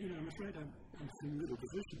 I'm afraid I'm in a little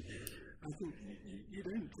position here. I think you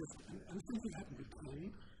don't just, and something happened with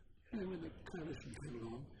Cade. When the coalition came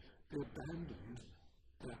along, they abandoned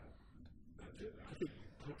that. I think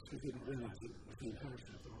perhaps they didn't realise it was the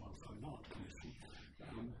inheritance of the Royal Art Commission.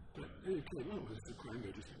 But they came along with the crime,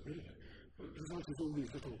 they just got rid of it. But the result is all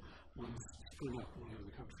these little ones spring up all over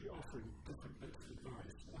the country offering different bits of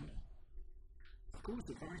advice. And of course,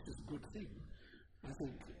 advice is a good thing. I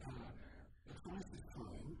think advice is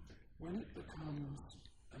fine when it becomes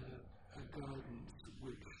a guidance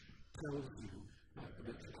which tells you, like the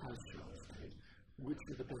metric house shells did, which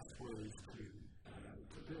are the best ways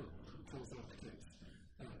to build. It tells architects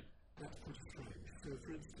that's pretty strange. So,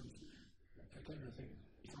 for instance, again, I think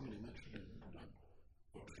somebody mentioned it,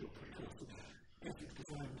 what's your pretty close to ethics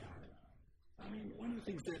design guide. I mean, one of the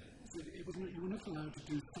things that you were not allowed to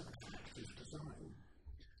do subtractive design.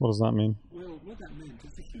 What does that mean? Well, what that meant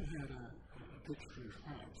is if you had a pitch-proof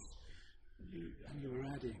house and you were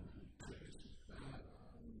adding to it,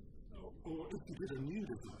 or if you did a new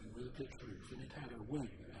design with a pitch roof and it had a wing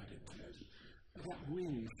added to it, that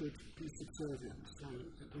wing should be subservient, so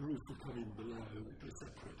that the roof would come in below, it would be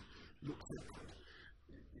separate, look separate.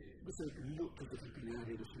 So it looked as if it had been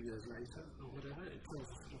added a few years later, or whatever, it tells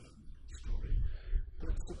a sort of story.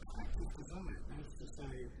 But subtractive design, that is to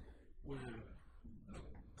say, where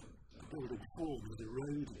a building form is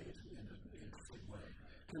eroded in an interesting way,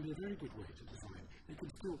 can be a very good way to design. It can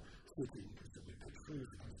still fit in, because the pitch roof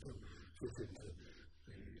can still fit into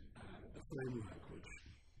the framework which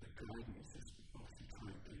the guidance is often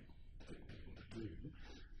trying to get people to do.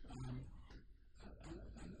 And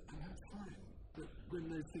that's fine. But when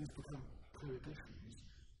those things become prohibitions,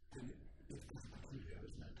 then it's just peculiar,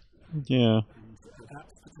 isn't it? Yeah. And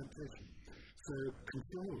that's the temptation. So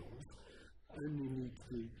controls only need to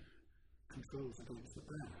be controls against the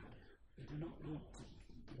bad. They do not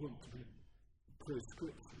want to be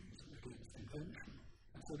prescriptions against invention.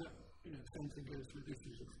 And so that, same thing goes with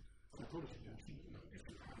issues of typology. If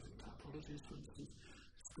you have typologies, for instance,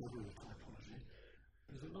 discovery of typology,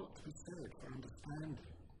 there's a lot to be said for understanding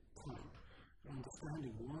type, for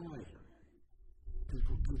understanding why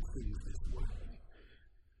people do things this way.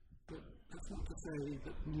 But that's not to say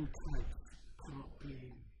that new types cannot be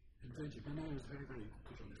invented. And I was very, very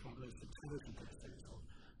good on this one of those intelligent essays on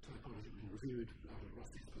typology being reviewed out of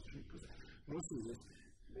Rossi's position, because Rossi is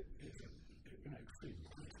an extreme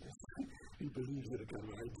typist. He believes that a kind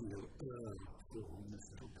of ideal form, this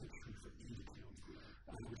little picture of unicorn,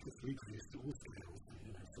 which is recreates to all scales,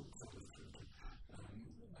 sort of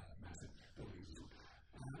massive buildings.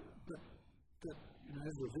 But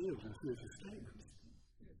as revealed in Field's statements,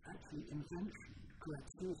 actually invention,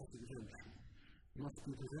 gratuitous invention, must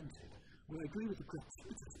be presented. Well, I agree with the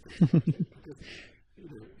gratuitous because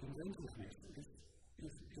inventiveness is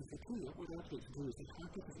the key. What I'd like to do is to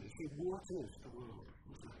hypothesize, say, what if the world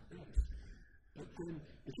was like this? But then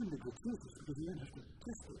it shouldn't be gratuitous because you then have to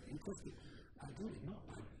test it. You test it ideally not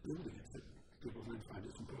by building it, that people then find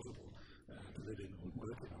it's impossible to live in or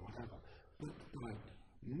work in or whatever, but by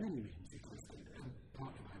many means you test it. And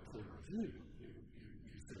partly by point of view,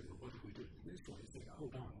 you say, well, what if we did this way? You say,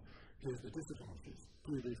 hold on, here's the disadvantages.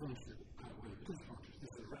 Do the advantages outweigh the disadvantages? This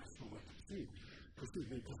is a rational way to proceed.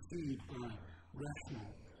 Proceed by rational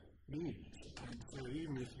means. And so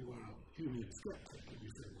even if you are a human skeptic and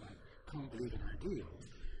you say, well, I can't believe in ideals,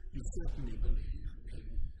 you certainly believe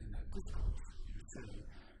in that discourse. You say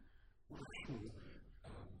rational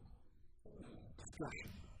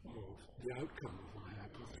discussion of the outcome of my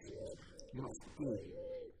hypothesis must be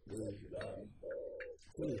the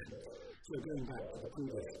solution. So going back to the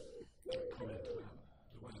previous comment about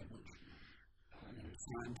the way in which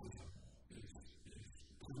scientism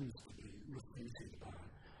tends to be refuted by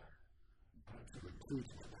perhaps a recruit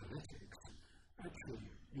to politics, actually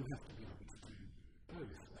you have to be able to do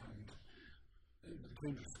both. And in the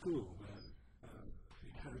Cambridge School, where the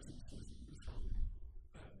inheritance was called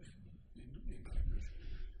in Cambridge,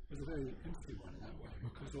 was a very interesting one in that way,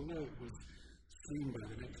 because although it was seen by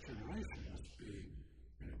the next generation as being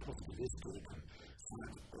positivistic and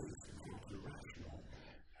science-based and sort of rational,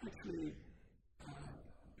 actually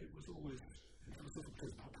it was always philosophically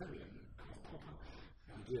Popperian, Popper,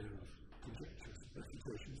 the idea of conjectures,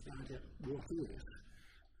 refutations, the idea of what is.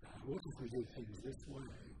 What if we do things this way?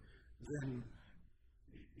 Then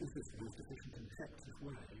is this the most efficient and effective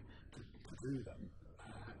way to do them?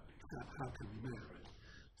 How can we measure it?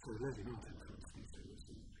 So Levi Martin, for instance, who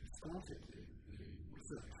started the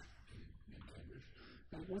research in Cambridge,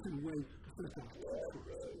 it wasn't a way to set up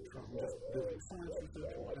from just doing science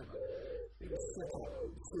research or whatever. It was set up a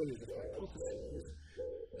series of hypotheses,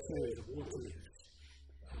 a series of what ifs,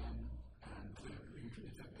 and in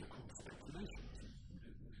fact they're called speculations in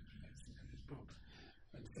his books.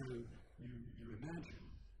 And so you imagine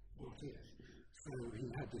what if. So he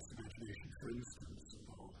had this imagination, for instance,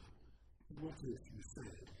 of what if you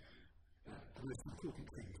said that the most important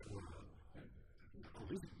things were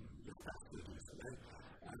the fact that yesterday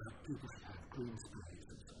people should have green space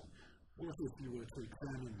and so on. What if you were to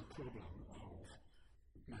examine the problem of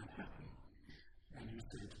Manhattan and you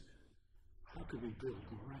said, how can we build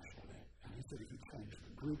more rationally? And he said, if you change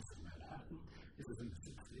the grids of Manhattan, it was in the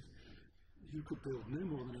 60s, you could build no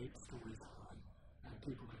more than 8 stories high, and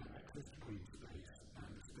people could have access to green space, and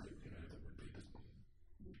the state, that would be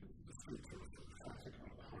the streets are traffic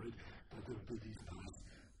and horrid, but there would be these nice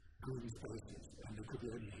green spaces, and there could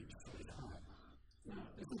be only 8 stories high. Now,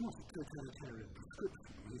 it was not a totalitarian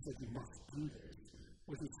prescription when he said you must do this.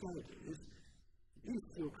 What he said is, if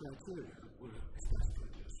your criteria were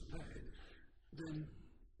explicitly disobeyed, then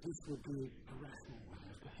this would be a rational way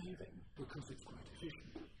of behaving because it's quite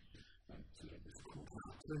efficient. So it's called the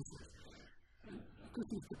process. And of course,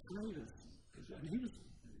 he's betrayed us. And he was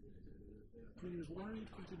worried,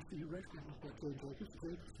 quite interesting. He wrote about James August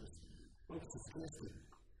Davis, obviously suggested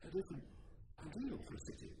a different ideal for a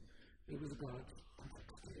city. It was about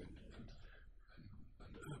complexity and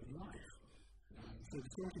urban life. So the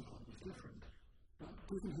starting point was different. But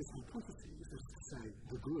given his hypothesis, as to say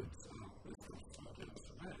the goods are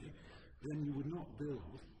away, then you would not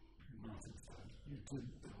build Martin's terms. You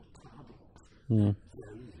didn't build car blocks.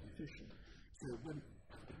 Very inefficient. So when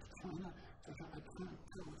I went to China, I thought I can't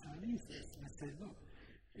tell the Chinese this. And I said, look,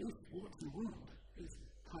 if what you want is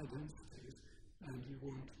high densities and you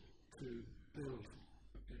want to build,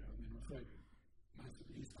 I'm afraid most of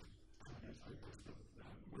the East China is hopeless, but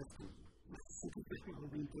Western cities are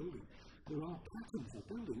rebuilding. There are patterns of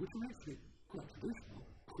building which are actually quite traditional,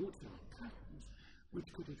 courtyard patterns, which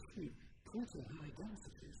could achieve pretty high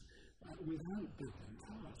densities without building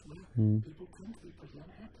towers, where people tend to be pretty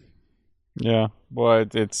unhappy. Yeah, well,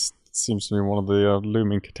 it's seems to be one of the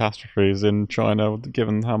looming catastrophes in China,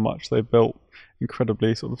 given how much they built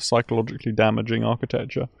incredibly sort of psychologically damaging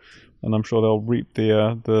architecture. And I'm sure they'll reap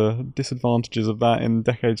the disadvantages of that in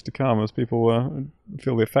decades to come as people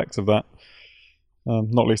feel the effects of that.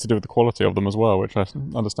 Not least to do with the quality of them as well, which I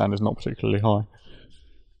understand is not particularly high.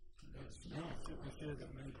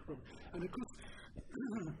 And of course,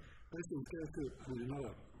 I think there's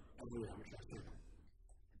another area which I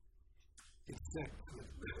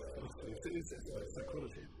think is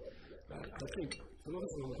psychology. I think a lot of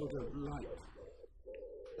people don't like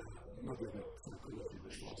modeling psychology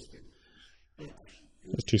with philosophy.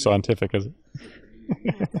 It's too scientific, is it? I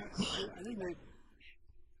think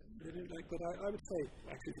they don't like, but I would say,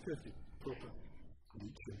 actually, because the proper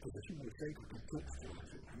Nietzschean position, I would say we can talk to it.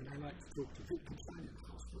 I mean, I like to talk to Wittgensteinian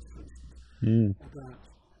philosophers, for instance, about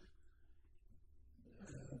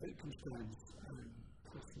Wittgenstein's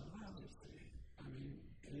personality. I mean,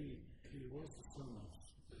 he was the son of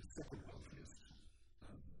the second wealthiest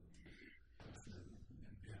person in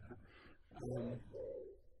Vienna.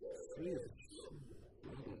 Three of his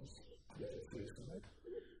brothers committed suicide.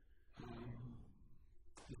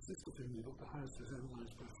 His sister, whom he got the house, was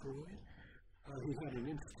analysed by Freud. He had an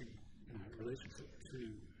interesting relationship to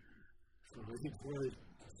Freud. I think Freud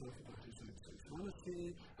himself about his own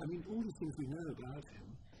sexuality. I mean, all the things we know about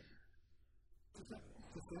him, does that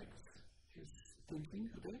affect his thinking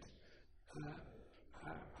a bit?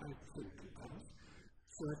 I think it does.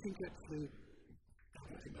 So I think actually,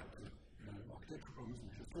 getting back to architectural problems we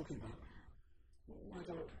were just talking about, why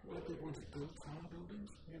do they want to build tower buildings?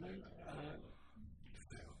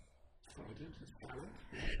 Freud is valid.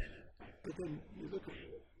 But then you look at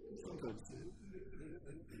sometimes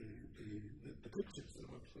the pictures that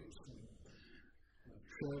architects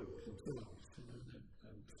show themselves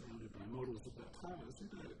surrounded by models of their towers,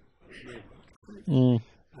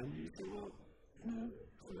 and you say, well,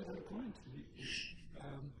 Freud had a point.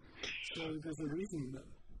 So there's a reason that,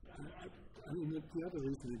 I mean, the other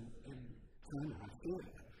reason in China, I feel,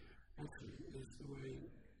 actually, is the way,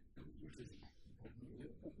 which is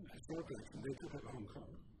historically, they took over Hong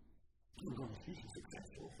Kong. Hong Kong was hugely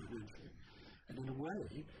successful financially, and in a way,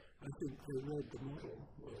 I think they read the model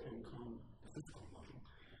of Hong Kong, the physical model,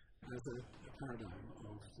 as a paradigm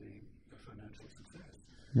of the financial success.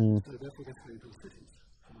 So therefore, that's how you build cities.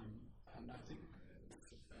 And I think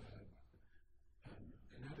it's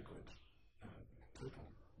inadequate total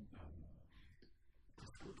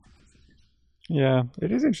cities. Yeah,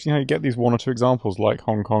 it is interesting how you get these one or two examples like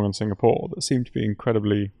Hong Kong and Singapore that seem to be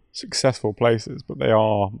incredibly successful places, but they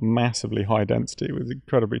are massively high density with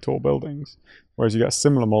incredibly tall buildings. Whereas you get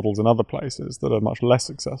similar models in other places that are much less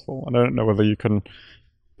successful. And I don't know whether you can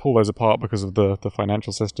pull those apart because of the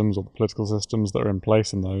financial systems or the political systems that are in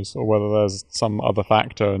place in those, or whether there's some other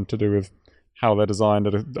factor to do with how they're designed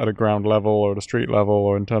at a ground level or at a street level,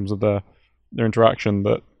 or in terms of their interaction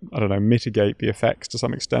that, I don't know, mitigate the effects to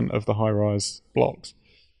some extent of the high-rise blocks.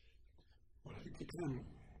 Well, I think you can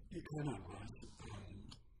analyse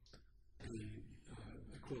the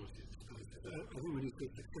quality of the space. I think when you say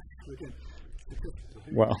successful, again,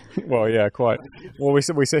 well, yeah, quite. Well, we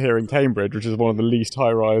sit here in Cambridge, which is one of the least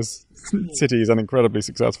high-rise cities, and incredibly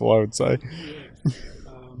successful, I would say.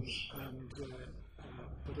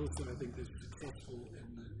 But also, I think it's successful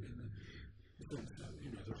in the sense that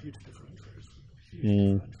there are huge differences.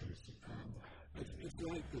 It's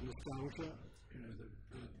like the nostalgia,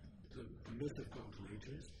 the myth of golden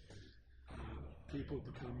ages. People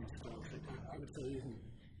become nostalgic. I would say even,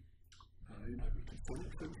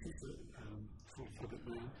 Sonic, for instance, for the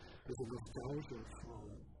man, there's a nostalgia from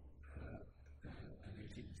an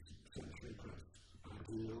 18th century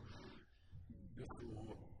ideal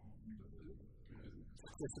before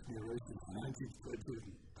successively erasing the 19th, 20th,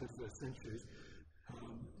 21st centuries,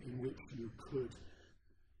 in which you could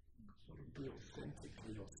sort of be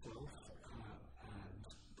authentically yourself and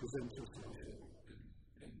present yourself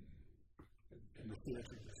in the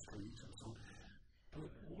theatre, in the street, and so on. But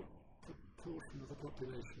what proportion of the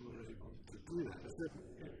population were able to do that? They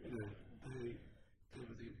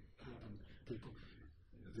were the urban people,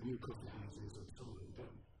 the new coffee houses and so on, but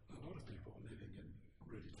a lot of people were living in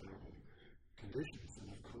really terrible conditions, and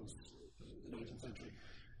of course, the 19th century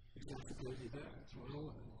exacerbated that as well,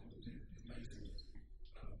 and amazing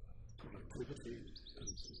productivity of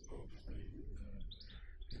the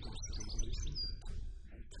industrial revolution,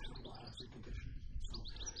 terrible housing conditions.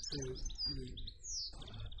 So the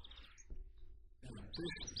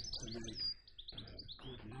ambition to make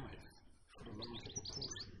good life for a larger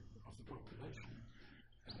proportion of the population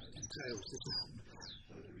entails a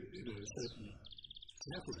certain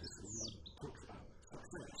carefulness when one talks about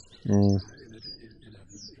success. a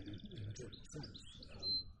certain sense.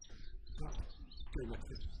 But going back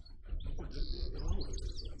to the point, there are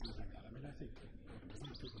ways of measuring that. I mean, I think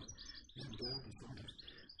some people, Ian Dow, who's done it,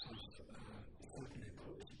 has certainly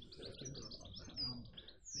put their finger on that.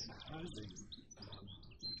 In housing, which is something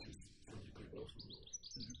people often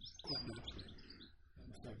quite naturally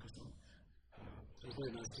focus on, a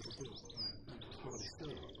very nice little book by Harley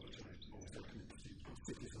Stirling, which I always recommend to you, called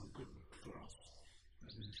Cities Are Good for Us. I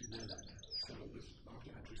don't know if you know that. So it was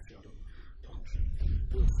after Andrew Seattle Thompson.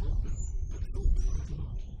 Bill Faulkner talked quite a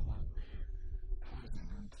lot about housing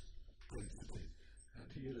and density.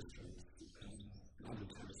 To illustrate London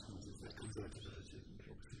terrace houses, their convertibility, which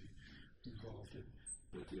obviously involved it.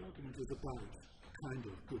 But the argument is about a kind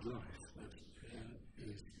of good life that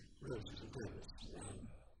is relatively dense.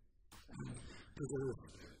 Preserve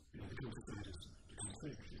the countryside as you can say,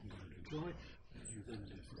 which you can go and enjoy, and you then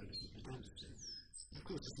live relatively densely. Of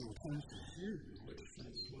course, there's an alternative view which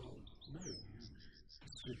says, well, no, you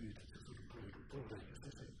distribute a sort of broader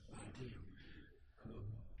aesthetic ideal,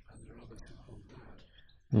 and there are others who hold that.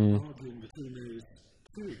 Arguing between those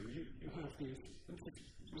two, you have these, and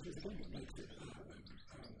this is again what makes it,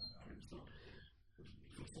 it's not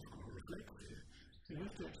philosophical or reflective. You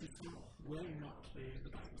have to actually start weighing up the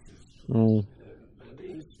balances.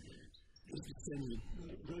 If you send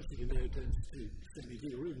relatively low density CBD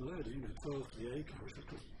or even lower, 12 to the acre, which of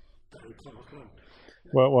course very far.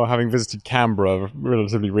 Well, having visited Canberra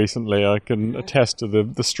relatively recently, I can attest to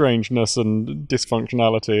the strangeness and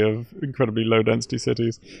dysfunctionality of incredibly low density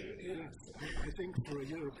cities. Yes, I think for a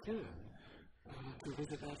European to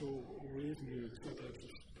visit that or even the suburbs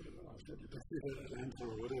of Atlanta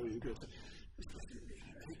or whatever you go to,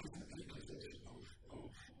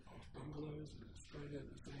 of bungalows in Australia,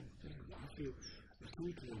 the same thing. I feel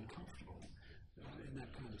deeply uncomfortable in that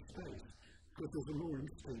kind of space. Because there's a more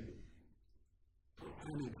interesting,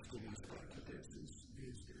 an interesting aspect of this is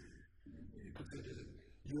you could say that the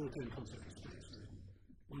European concept of space is a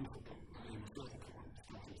wonderful book. My name is Rutherford, one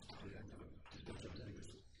started studying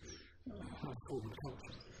high formal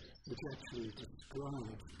culture, which actually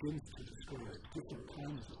begins to describe different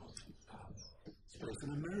kinds of space.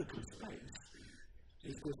 An American space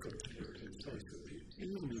is different to European space.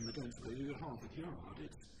 Even in the dense way, you have Harvard Yard,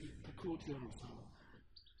 the courtyards are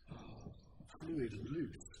fluid and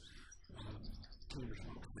loose.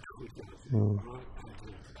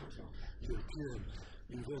 European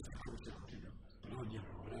university courtyard, Bologna or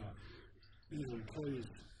whatever, these are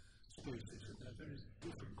enclosed spaces and they're very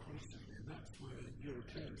different qualitatively, and that's where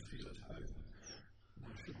Europeans feel at home.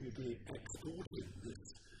 Now, should we be exporting this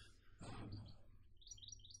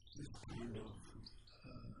kind of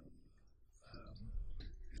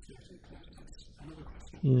aesthetic? That's another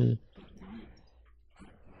question.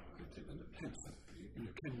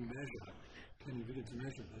 Can you measure? Can you begin to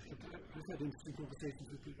measure this? I've had interesting conversations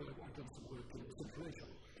with people. I've done some work in circulation.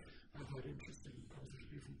 I've had interesting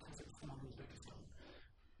conversations from Kazakhstan and Uzbekistan.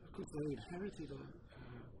 Of course, they inherited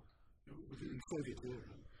within the Soviet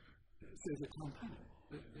era, Soviet campaign.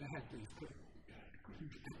 They had these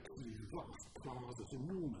vast plazas,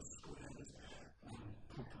 enormous squares,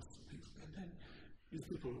 pompous things. And then these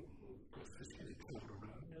people got sophisticated, travel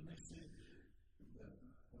around, and they said,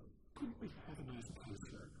 couldn't we have a nice place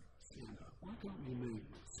for Siena? Why can't we make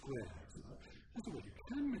squares? That's the way you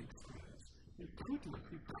can make squares. You could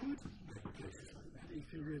make places like that if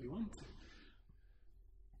you really want to.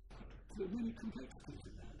 But there are many complexities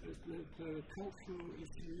in that. There are cultural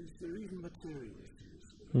issues, there are even material issues.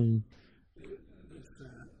 There's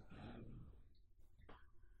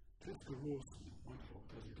Jessica Rawson, wonderful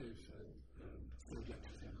person, gave third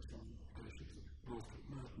lecture series on negotiations with Margaret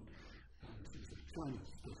Merton, and she's a China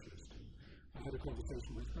specialist. I had a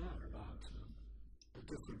conversation with her about the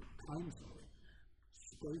different kinds of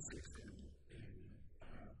spaces in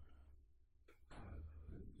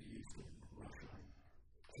the east of Russia,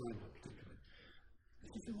 China particularly.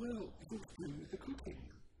 She said, well, it's to do with the cooking.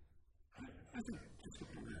 I think just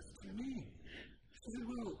looking at it to me. She said,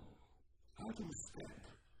 well, out on the steppe,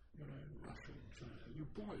 in Russia and China, you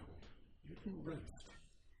boiled, you didn't roast.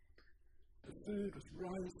 The food was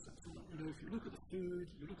rice, if you look at the food,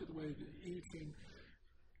 you look at the way they're eating,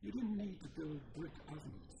 you didn't need to build brick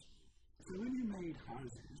ovens. So when you made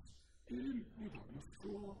houses, you got enough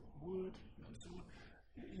straw, wood, and so on.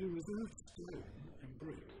 You reserved stone and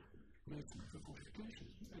brick, mostly for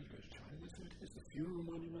fortifications. And you go to China, there's the funeral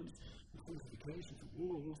monuments, the fortifications, the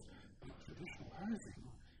walls, but traditional housing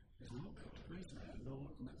is not built to masonry, nor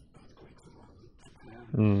earthquakes or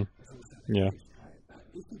Japan. Yeah.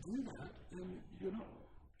 If you do that, then you're not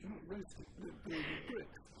roasting, you're building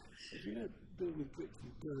bricks. If you don't build with bricks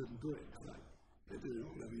and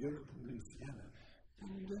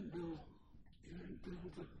deal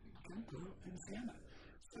with the camper in Siena.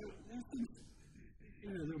 So there's these,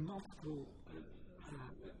 there are multiple,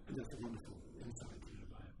 and that's a wonderful insight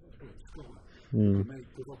by a great scholar who made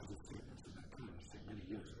provocative statements and that kind of thing many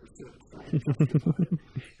years of research.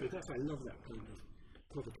 But that's, I love that kind of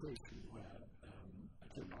provocation where a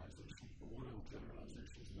generalization, a wild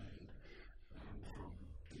generalization is made from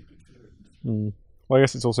deep experience. Well, I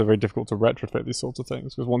guess it's also very difficult to retrofit these sorts of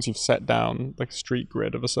things, because once you've set down like a street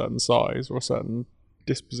grid of a certain size or a certain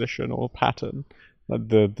disposition or pattern, like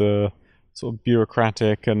the sort of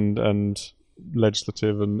bureaucratic and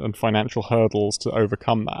legislative and financial hurdles to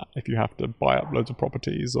overcome that, if you have to buy up loads of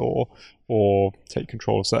properties or take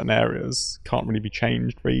control of certain areas, can't really be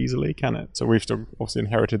changed very easily, can it? So we've still obviously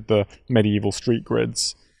inherited the medieval street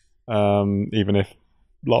grids, even if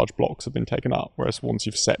large blocks have been taken up, whereas once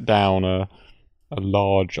you've set down a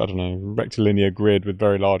large, rectilinear grid with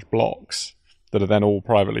very large blocks that are then all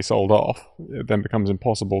privately sold off, it then becomes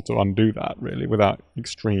impossible to undo that, really, without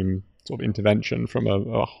extreme sort of intervention from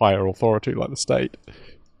a higher authority like the state.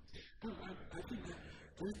 Well, I think that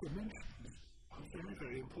those dimensions are very,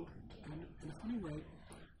 very important. And in a funny way,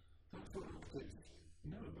 that's what architects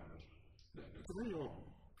know about. It's a very odd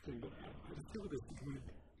thing, but I discovered this when I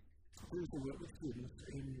was doing some work with students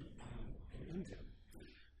in India.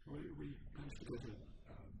 We managed to get a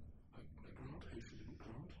grant, a student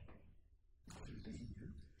grant, through the EU.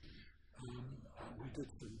 We did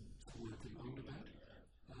some work in Ahmedabad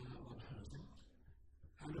on housing.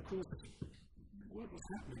 And of course, what was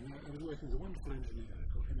happening, I was working with a wonderful engineer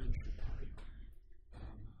called Himanshu Parikh,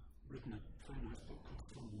 written a very nice book called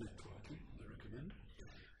From Networking, I recommend.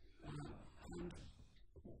 And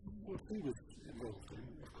what he was involved in,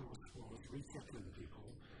 of course, was resettling people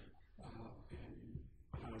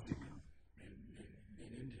housing in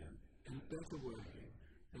India in a better way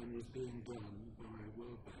than was being done by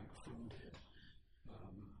World Bank funded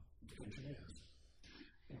engineers.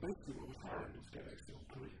 And basically what was happening was get excellent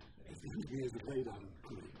grid. The engineers had laid out a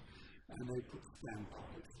grid and they put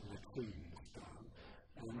standpipes and they cleaned down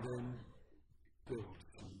and then built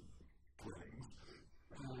some frames,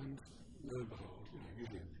 and lo and behold,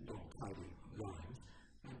 usually long tidy lines,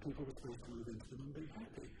 and people were supposed to move into them and be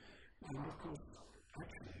happy. And of course,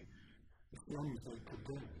 actually, the slums they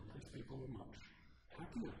condemned, these people were much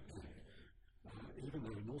happier in it, even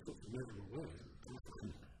though in all sorts of miserable ways, all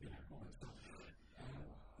that stuff,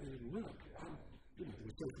 they didn't work. And, there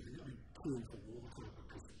was basically queuing for water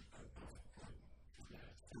because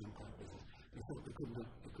they thought they couldn't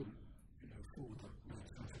afford the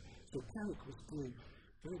manufacture. So Parikh was doing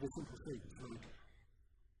very, very simple things like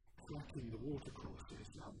tracking the water courses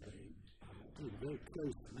and doing very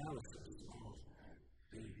close analysis of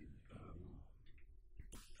the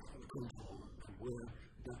control and where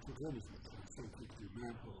natural drainage was going, so people do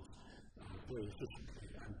manholes very efficiently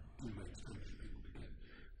and do make space for people to get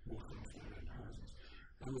water into their own houses.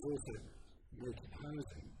 And was also making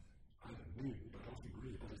housing either new but often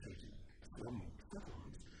rehabilitating slum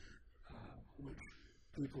settlements, which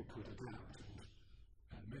people could adapt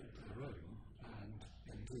and make their own, and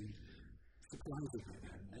indeed surprisingly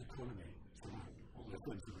then the economy throughout all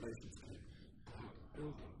those relations came to help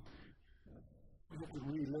build them. We have to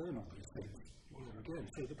relearn all these things all over again.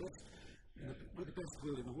 So the best, with the best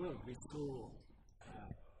will in the world, we saw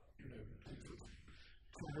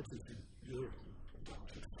charities in Europe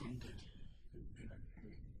that funded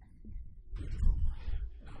beautiful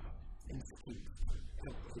institutes to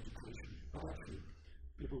help education. But actually,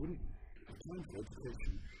 people wouldn't have time for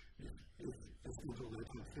education if they spent all their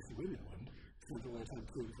time, especially women wouldn't, spent all their time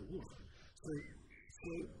cleaning for water. So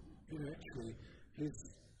actually,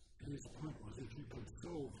 his point was if you could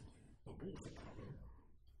solve a water problem,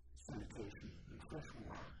 sanitation and fresh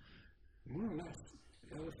water, more or less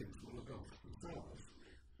the other things will look after themselves.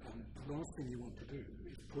 And the last thing you want to do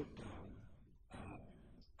is put down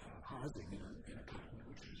housing in a pattern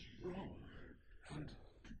which is wrong. And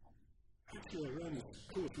actually around this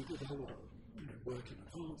course we did a whole lot of work in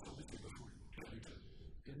advance, obviously before going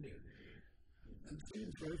to India. And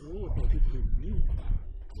students were overawed by people who knew about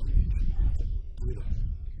drainage and how to do that,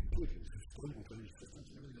 including sustainable drainage systems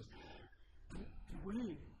and everything else. And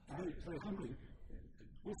really, it's very humbling.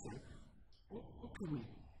 Also, what can we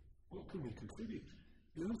contribute?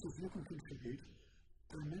 The answer is you can contribute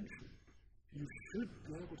dimension. You should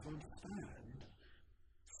be able to understand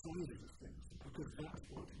sizes of things, because that's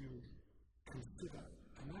what you consider.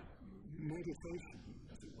 And that meditation,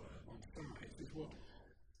 as it were, on size is what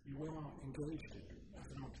you are engaged in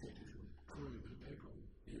as an architect. If you're drawing with a paper,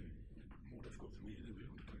 more difficult for me than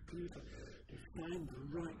on a computer, to find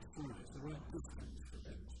the right size, the right distance for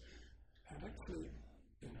things. And actually,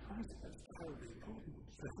 in housing, that's how the important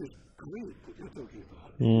this grid that you're talking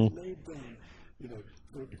about is laid down,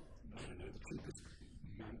 for, the cheapest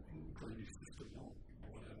mountain drainage system or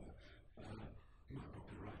whatever. Might not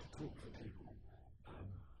be right at all for people.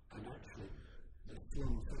 And actually, the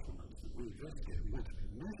slum settlements that we investigated, we went to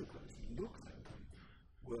measure those and looked at them,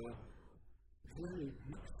 were very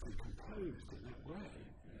mixedly composed in that way.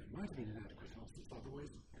 It might have been inadequate houses, other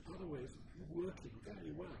ways working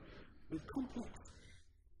very well, with complex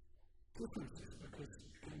differences, because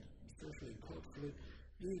socially and culturally,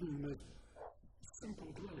 even in the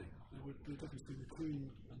simple dwelling, there would be a difference between the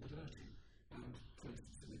clean and the dirty. And for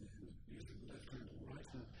instance, using the left hand or the right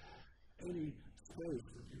hand, any space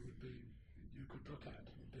that you could look at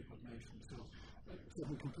would be what made themselves. So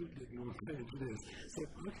we completely ignore the engineers. So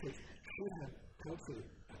architects should have culturally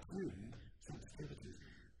attuned sensitivities,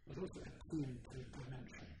 but also attuned to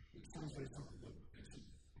dimension. It sounds very simple, but it's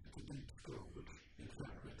a deep skill, which in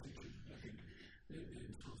fact we're teaching, I think,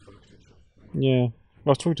 in schools of architecture. Yeah. I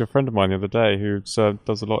was talking to a friend of mine the other day who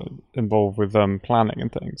does a lot involved with planning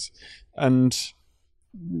and things, and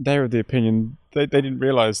they're of the opinion they didn't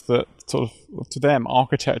realise that sort of to them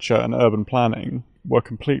architecture and urban planning were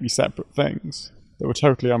completely separate things that were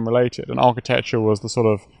totally unrelated, and architecture was the sort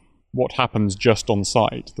of what happens just on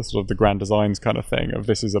site, the sort of the grand designs kind of thing of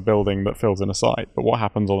this is a building that fills in a site, but what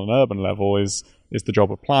happens on an urban level is the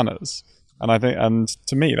job of planners. And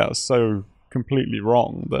to me that's so completely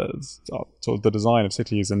wrong. That sort of the design of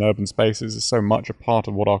cities and urban spaces is so much a part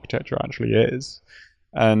of what architecture actually is,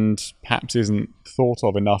 and perhaps isn't thought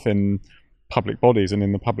of enough in public bodies and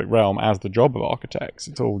in the public realm as the job of architects.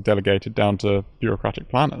 It's all delegated down to bureaucratic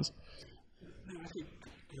planners. No, I think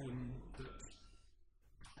that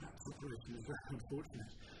separation is very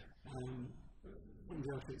unfortunate. One of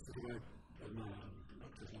the architects that I admire and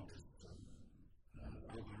looked at a lot is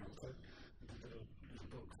Alvaro Alto. He did a little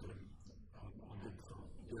book on him for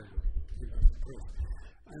Yale University Press.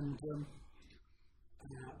 And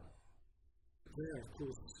there, of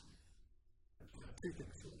course, two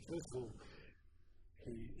things. First of all,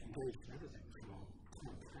 he engaged in everything from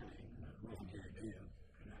town planning, modern European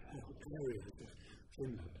areas of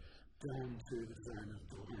Finland, down to the design of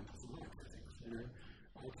buildings and architects.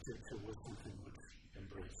 Architecture was something which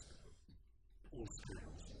embraced all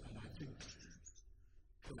scales, and I think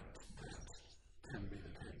that can be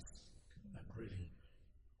the case. That really,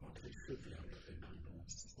 architecture should be underpinned on all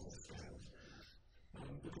scales.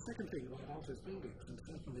 But the second thing about Alto's buildings, and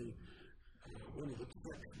certainly one of the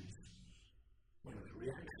deflections, one of the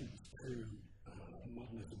reactions to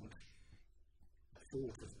modernism, which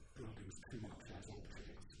thought of buildings too much as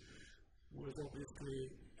objects, was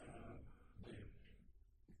obviously the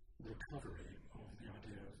recovery of the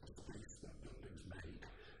idea of the space that buildings make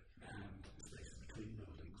and the space between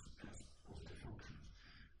buildings as positive functions.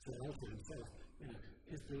 So Alto himself,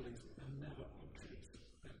 his buildings are never objects.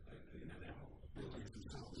 They are buildings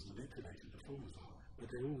themselves manipulating the forms are, but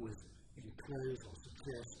they always enclose or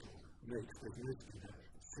suggest or make significant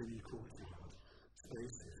semi-courtyard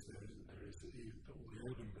spaces. There is all the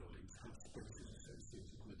urban buildings have spaces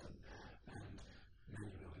associated with them, and many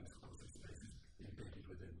buildings, of course, have spaces embedded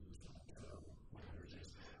within them, whatever it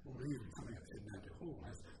is. Or even something that's in Nadia Hall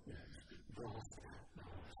has vast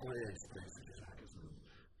foyer spaces, if that is an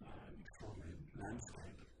extraordinary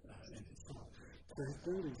landscape in itself. So his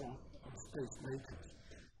buildings are space makers.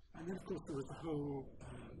 And then, of course, there was the whole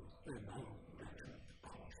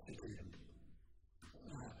city and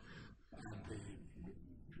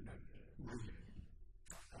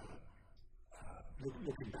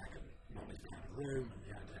looking back at Motley's Plan of Rome and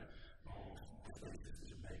the idea of the spaces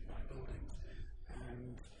that are made by buildings,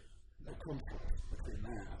 and the contrast between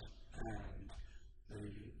that and the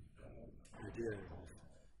idea of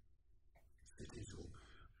cities or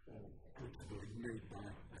groups of buildings made by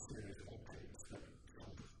a series of objects that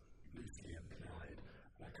loosely implied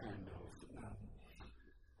a kind of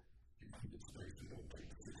infinite space of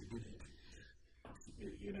objects sitting in it.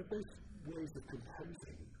 Both ways of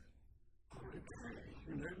composing are okay.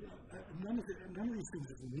 None of these things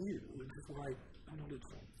is new, which is why knowledge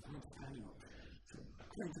of science planning or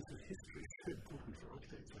acquaintance with history is so important for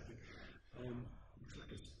architects, I think. Which I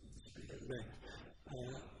could speak at length.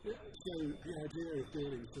 So the idea of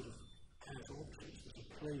building sort of as objects that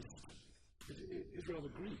are placed is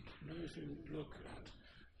rather Greek. If you look at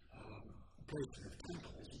placing of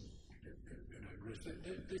temples,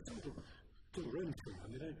 they sort of do their own thing,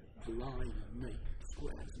 and they don't align and make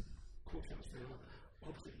squares and courtyards. They are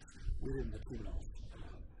objects within the Temenos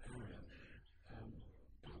area.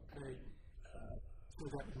 So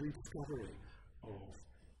that rediscovery of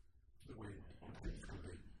the way objects can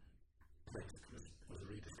be placed was a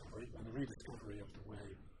rediscovery, and the rediscovery of the way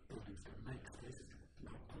buildings can make spaces,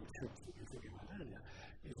 like the shapes that we were thinking about earlier,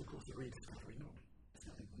 is of course a rediscovery, not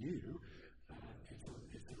something new, it's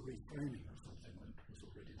a reframing of something that was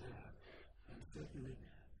already there. And certainly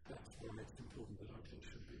that's why it's important that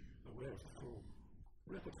architects should be aware of the full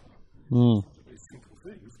repertoire. It's not very simple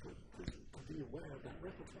things, but to be aware of that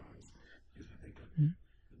repertoire is I think,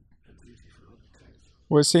 a duty for architects.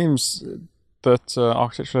 Well, it seems that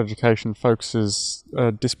architectural education focuses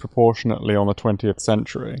disproportionately on the 20th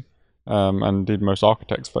century, and indeed most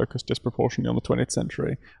architects focus disproportionately on the 20th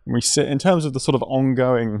century. And we sit, in terms of the sort of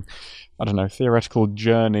ongoing, I don't know, theoretical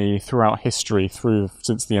journey throughout history,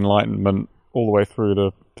 since the Enlightenment, all the way through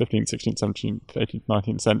the 15th, 16th, 17th, 18th,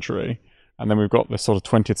 19th century, and then we've got this sort of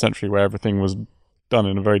 20th century where everything was done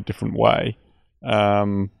in a very different way.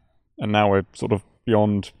 And now we're sort of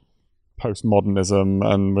beyond postmodernism,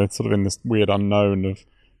 and we're sort of in this weird unknown of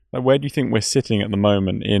like, where do you think we're sitting at the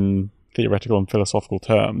moment in theoretical and philosophical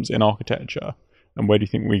terms in architecture, and where do you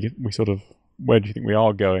think where do you think we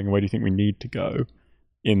are going, and where do you think we need to go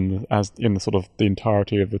in the sort of the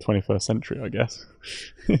entirety of the 21st century, I guess?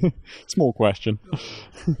 Small question.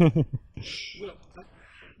 Well,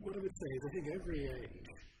 what I would say is I think every age,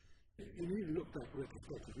 when you look back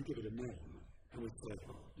retrospectively, you give it a name, and we say,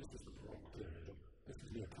 oh, this is the Baroque period, or this is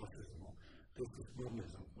neoclassicism, or this is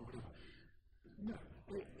modernism, or whatever. No,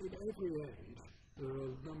 in every age, there are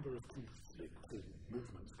a number of conflicting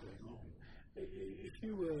movements going on. If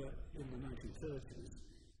you were in the 1930s,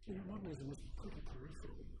 modernism was pretty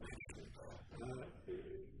peripheral, actually.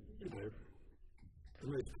 The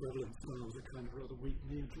most prevalent styles are kind of rather weak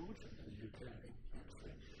neo-Georgian in the UK,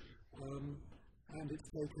 actually. And it's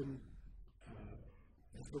taken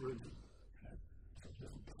historians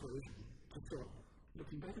to start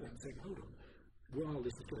looking back at that and saying, hold on, while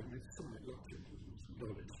this is going with slight logic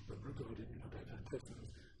knowledge, but regarding Teslas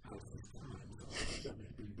as his time, so that may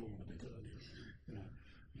have been born a bit earlier.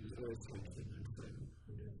 He was very strange thing to say,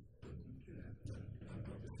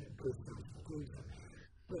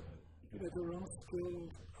 but there are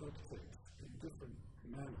skilled architects in different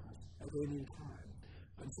manners at any time.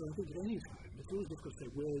 And so I think at any time, it's always difficult to say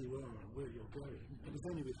where you are and where you're going. And it's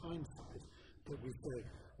only with hindsight that we say,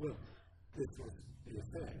 well, this was the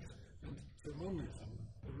effect. And for monism,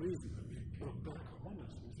 the reason that we look back on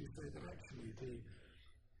monism is we say that actually the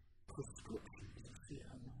prescriptions of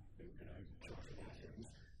CM, Chartered Atoms,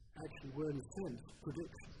 actually were in a sense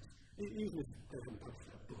predictions. Even if they hadn't published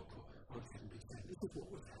that book, or I shouldn't be saying, this is what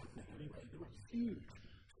was happening anyway. There were huge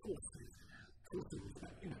forces that, there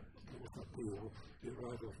was that deal, the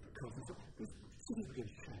arrival of the cousins. Cities were going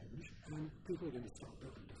to change, and people were going to start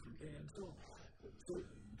building differently, and so on. So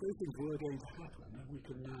those things were going to happen, and we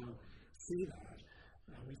can now see that.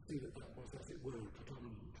 And we see that was, as it were, a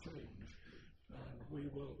predominant change. And we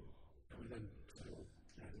then say, well,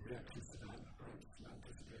 the reactions to that are perhaps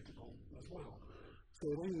anticipatable as well. So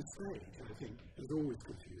at any stage, I think, is always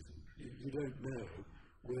confusing. You don't know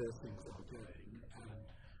where things are going and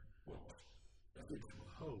what the future will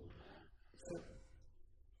hold. So,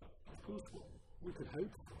 of course, what we could hope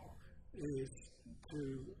for is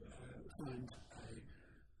to find a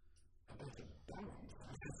better balance.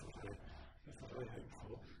 That's what I hope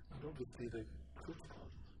for. And obviously, the critical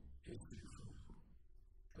is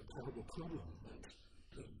the terrible problem that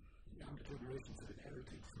the younger generations have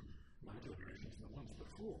inherited from my generations and the ones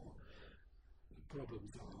before. The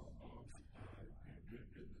problems of the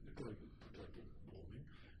global warming,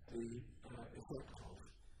 the effect of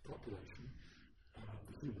population,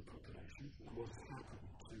 the human population, and what has happened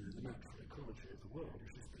to the natural ecology of the world,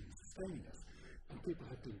 which has been sustaining us. And people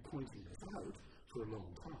have been pointing this out for a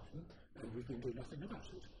long time, and we've been doing nothing about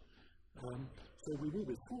it. So we will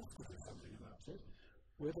be forced to do something about it.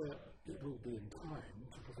 Whether it will be in time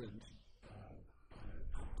to prevent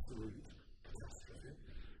absolute catastrophe,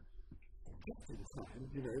 just in time,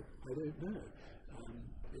 I don't know.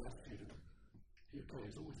 The attitude of the UK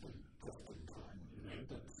has always been just in time,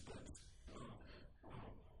 that's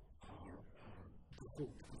our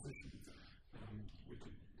default position. We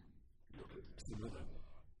could look at some other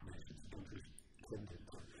nations and countries tending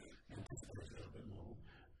to anticipate a little bit more.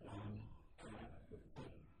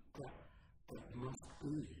 But that must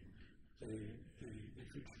be the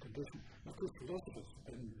future condition. Of course, philosophers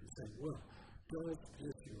then say, well, does the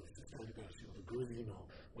issue of sustainability or the green or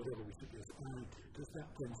whatever we should be aspiring to, does that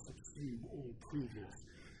then subsume all previous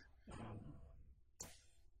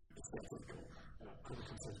aesthetic or other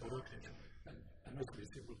concerns about architecture? And most of us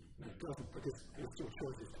say, well, no, it doesn't, because there's still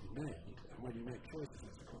choices to be made, and when you make choices,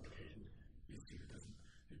 that's a complicated issue.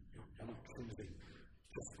 You're not choosing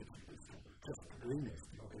just the greenness,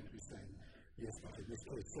 you're going to be saying, yes, but in this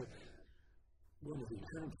case. So one of the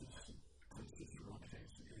enhances for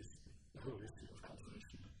architects is the whole issue of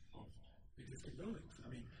conservation of existing buildings. I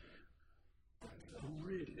mean, that's a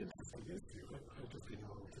really interesting issue. I've just been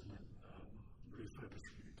involved in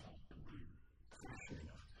refurbishing, refashioning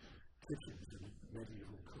of kitchens in a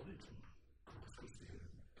medieval college in Corpus Christi,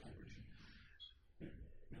 Cambridge.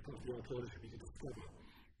 Part of the archaeology we could discover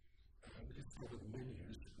the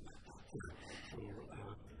menus for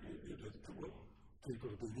what people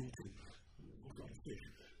have been eating.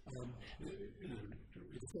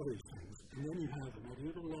 We discover these things, and then you have a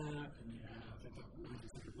medieval lab, and you have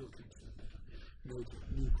Elizabeth Wilkinson, native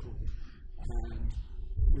Newport, and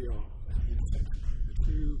we are at the intersection of the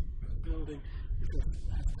two building, which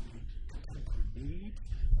has to meet contemporary needs.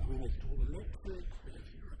 We make it all electric, we have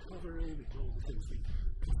recovery, we do all the things we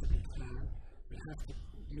possibly can. We have to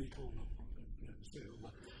meet all the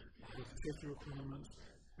health and safety requirements.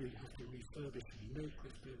 We have to refurbish and make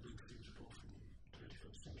this building suitable for the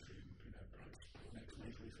 21st century, perhaps the next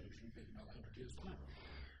major refurbishing in about 100 years' time.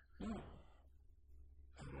 Now,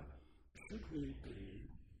 should we be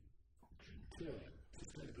clear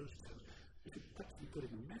sustainability terms, we could perhaps be putting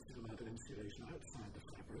a massive amount of insulation outside the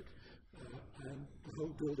fabric, and the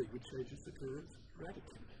whole building would change its appearance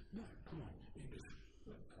radically. No, come on, English,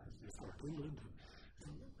 historic England,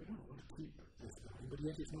 we don't want to keep this building, but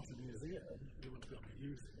yet it's not a museum. We want to be able to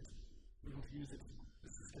use it. We want to use it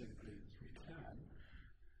as sustainably as we can.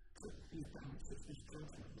 So these balances, these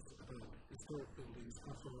judgments about historic buildings,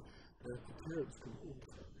 how far their appearance can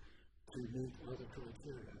alter to meet other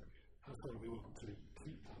criteria, how far we want to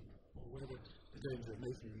keep them, or whether the danger of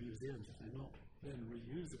making museums, if they're not then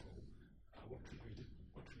reusable, what should we do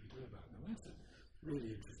about them? That's a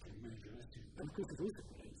really interesting major issue. And of course it also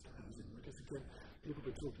relates to housing, because again, people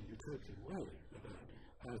are talking utopian way about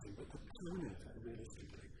housing, but the turnover,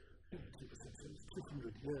 realistically, 2%, so it's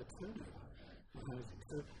 200-year turnover for housing.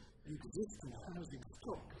 So the existing housing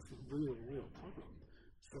stock is a real problem.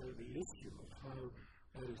 So the issue of how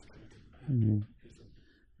that is treated is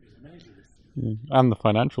a major issue. And the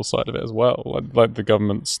financial side of it as well, like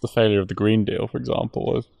the failure of the Green Deal, for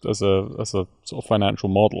example, as a sort of financial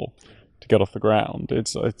model to get off the ground.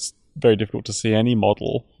 It's very difficult to see any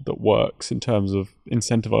model that works in terms of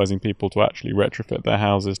incentivizing people to actually retrofit their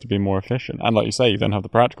houses to be more efficient. And like you say, you then have the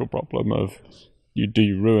practical problem of you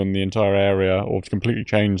ruin the entire area or completely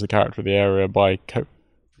change the character of the area by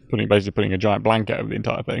putting a giant blanket over the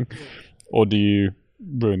entire thing, or do you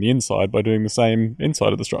ruin the inside by doing the same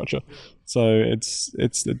inside of the structure? So it's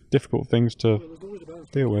the difficult things to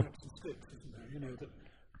deal with. In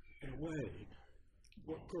a way,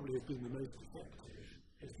 what probably has been the most effective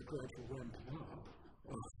is the gradual ramping up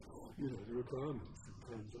of the requirements in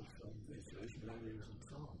terms of insulation values and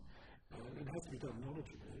so on. It has to be done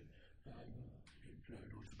knowledgeably in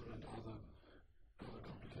order to prevent other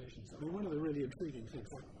complications. I mean, one of the really intriguing things,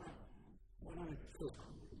 when I first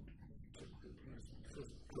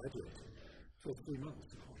graduated, for 3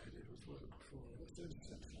 months, what I did was work for a service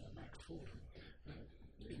centre, Max Ford,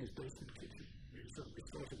 in his basement kitchen. We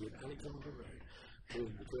started with Alexandra Road,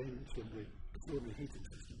 doing the drainage and the heating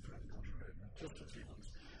system for Alexandra Road, just for 3 months.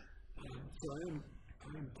 So I am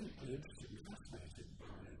deeply interested and fascinated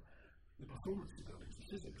by the performance of buildings and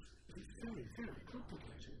physics. It's very, very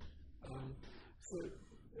complicated.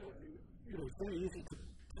 It's very easy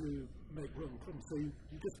to make wrong problems. So you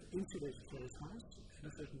just insulate a closed house in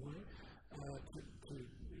a certain way to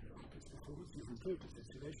up its performance. You've improved its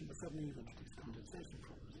insulation, but suddenly you've introduced condensation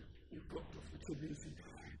problems. You've blocked off the chimneys.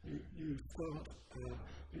 You start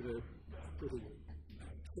putting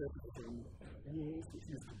surfaces on walls which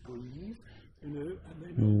used to breathe, and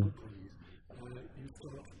they no longer breathe. You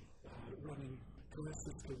start running gas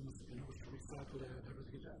systems in order to recycle air and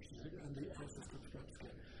everything else, and the air systems perhaps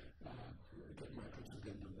get microbes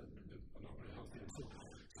again and are not very healthy.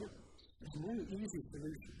 So there's no easy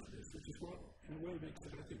solution to this, which is what, in a way, makes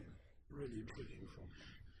it, I think, really intriguing from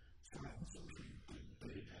science, as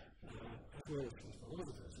well as from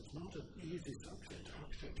philosophers. It's not an easy subject,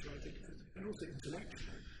 architecture, I think, and also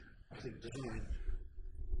intellectually. I think design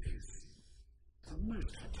is the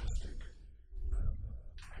most fantastic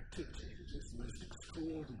activity. It is the most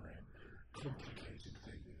extraordinary, complicated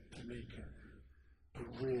thing to make a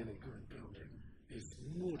really good building is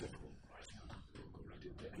more difficult than writing a book or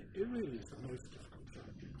writing it. It really is the most difficult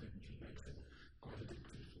challenging thing, which makes it quite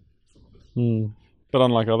addictive for some of us. But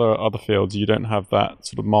unlike other fields, you don't have that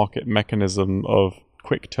sort of market mechanism of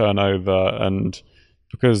quick turnover, and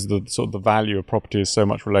because the sort of the value of property is so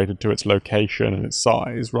much related to its location and its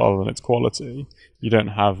size rather than its quality, you don't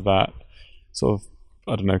have that sort of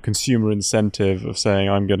I don't know, consumer incentive of saying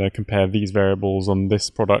I'm going to compare these variables on this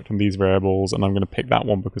product and these variables, and I'm going to pick that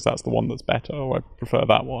one because that's the one that's better, or I prefer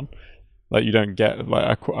that one. Like, you don't get,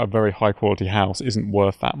 like, a very high quality house isn't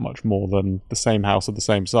worth that much more than the same house of the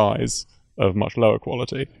same size of much lower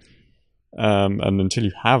quality. And until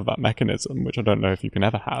you have that mechanism, which I don't know if you can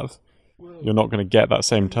ever have, you're not going to get that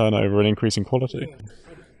same turnover and increase in quality.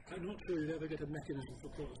 I'm not sure you'll ever get a mechanism for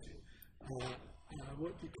quality.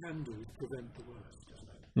 What you can do is prevent the worst.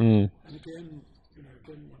 And again,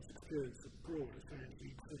 one's experience abroad is very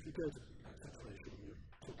deep. So if you go to saturation, you're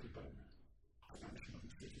talking about expansion of the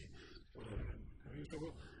city, whatever. And you say,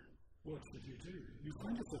 well, what should you do? You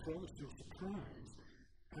find yourself rather to your surprise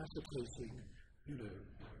advocating,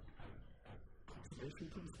 conservation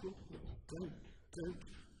principle. Don't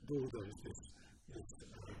bulldoze this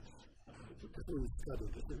the trees flooded,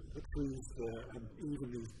 the trees there, and even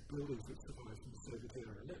these buildings that survived from the Soviet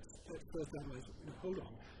era. Let's first analyze it. Hold on,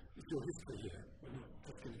 it's your history here. We're not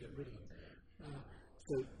just going to get rid of them.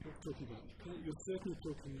 So you're certainly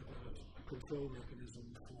talking about a control mechanism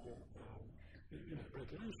for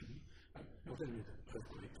regulation, not only the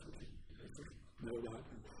earthquakes, which is no doubt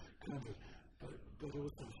and counted, but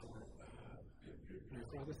also for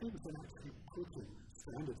other things, and actually putting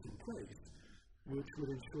standards in place which would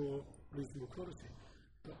ensure reasonable quality.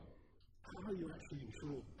 But how you actually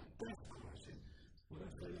ensure best quality, well,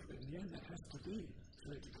 that's very difficult. In the end, that has to be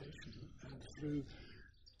through education and through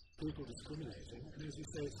people discriminating. And as you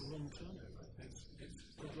say, it's a long turnover.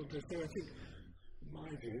 So I think my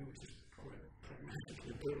view, which is quite pragmatic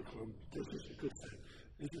and empirical and business, you could say,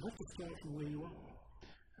 is you have to start from where you are.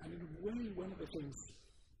 And in a way, one of the things,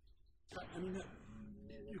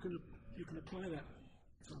 you can apply that.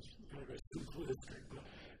 Sounds very simplistic, but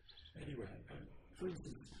anyway, for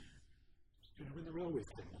instance, when the railways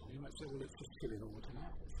came along, you might say, well, let's just fill in all the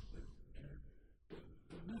canals. But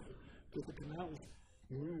no, because the canals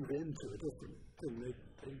move into a different thing, they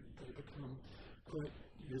become quite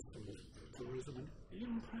useful for tourism, and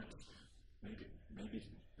even perhaps, maybe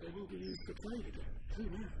they will be used for trade again.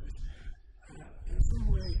 Who knows? In some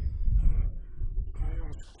way, I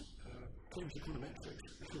asked Cambridge Econometrics,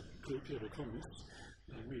 a group of economists,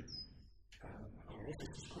 our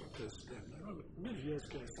office is quite close to them. I remember many years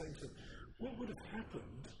ago saying to them, what would have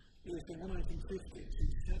happened if in the 1950s,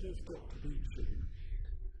 instead of Dr. Beeching,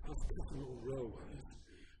 us cutting all railways,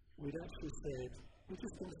 we'd actually said, we're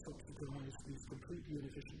just going to subsidise these completely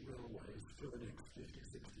inefficient railways for the next 50,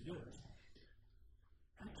 60 years.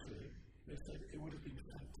 Actually, they said it would have been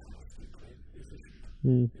fantastically efficient.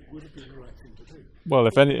 It would have been the right thing to do. Well,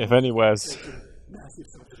 if anywhere's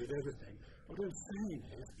massive subsidy of everything. What I'm saying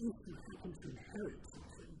is, if you happen to inherit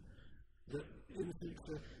something that in the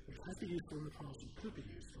future it has been useful in the past and could be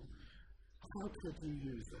useful, how could you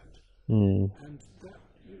use that? And that,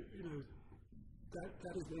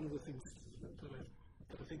 that is one of the things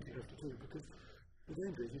that I think you have to do, because the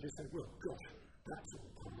danger is you just say, well, gosh, that's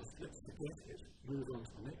all promised, let's forget it, move on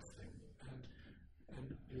to the next thing. And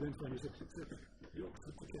you then find yourself the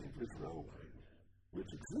Oxford to Cambridge Railway,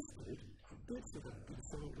 which existed, bits of it have been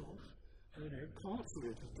sold off, parts of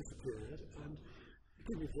it have disappeared, and it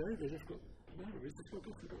can be very, very difficult. No, it's difficult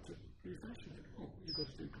because you've got to refashion it. You've got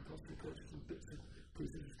to do compulsory purchase and bits and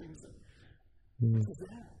pieces of things that.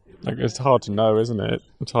 It's hard to know, isn't it?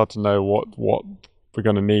 It's hard to know what we're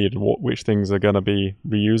going to need, which things are going to be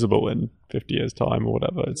reusable in 50 years' time or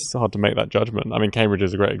whatever. It's hard to make that judgment. I mean, Cambridge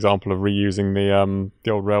is a great example of reusing the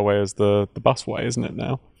old railway as the busway, isn't it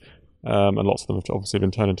now? And lots of them have obviously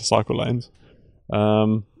been turned into cycle lanes.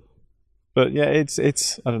 But yeah, it's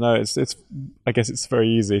I don't know. It's I guess it's very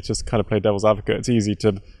easy to just kind of play devil's advocate. It's easy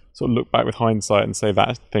to sort of look back with hindsight and say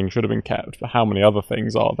that thing should have been kept. But how many other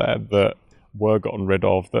things are there that were gotten rid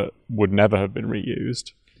of that would never have been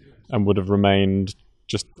reused and would have remained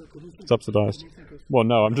just subsidised? Well,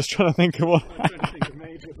 no, I'm just trying to think of what.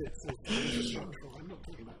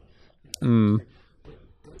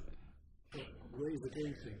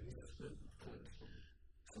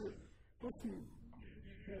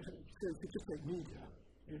 So if you just take media,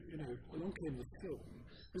 along came the film,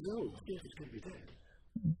 theatres could be dead.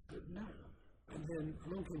 But no. And then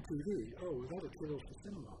along came TV, that would kill off the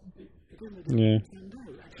cinema. Again, they didn't no,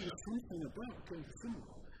 actually there's something about going to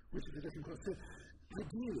cinema, which is a different question. So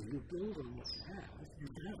ideally, you build on what you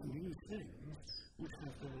have new things which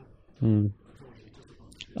have their advantages.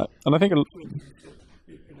 And I think we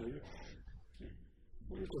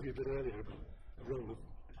were talking a bit earlier about the role of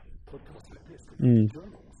podcasts like this,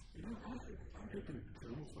 journals. I'm hoping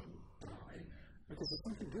journals won't die, because there's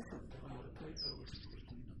something different about a paper which is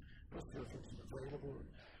written and cross-referenced and available and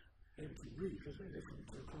able to read. It's very different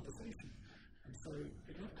to a conversation. And so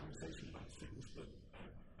we can have a conversation about things, but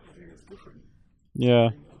I think it's different. Yeah.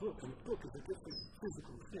 A book is a different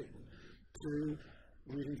physical thing to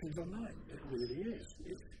reading things online. It really is.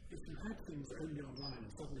 If you had things only online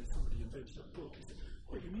and suddenly somebody invented a book,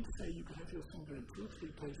 you mean to say you could have your finger in 2 or 3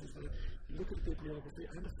 places where you look at the bibliography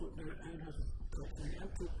and a footnote and have a document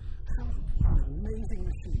and to how an amazing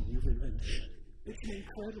machine you've invented. It's an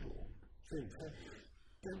incredible thing. So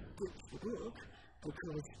don't ditch the book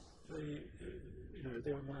because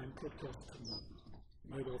the online podcast and the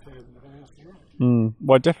mobile phone and the house are right.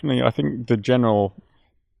 Well, definitely, I think the general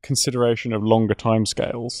consideration of longer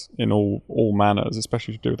timescales in all manners,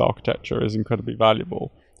 especially to do with architecture, is incredibly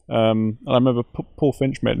valuable. And I remember Paul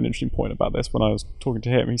Finch made an interesting point about this when I was talking to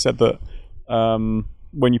him. He said that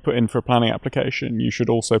when you put in for a planning application, you should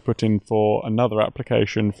also put in for another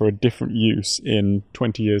application for a different use in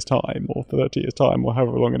 20 years' time or 30 years' time or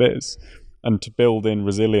however long it is, and to build in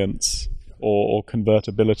resilience or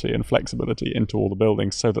convertibility and flexibility into all the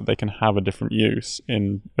buildings so that they can have a different use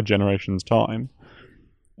in a generation's time.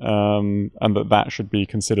 And that should be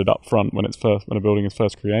considered up front when a building is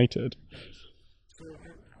first created. So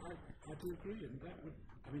I do agree, and that would,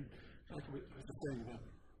 like I was saying about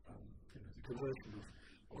the conversion of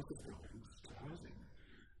office buildings to housing,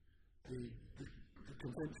 the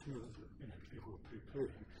convention of people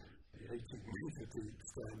poo-pooing the 18-metre deep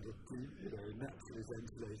standard, naturally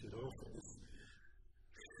ventilated office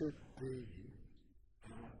should be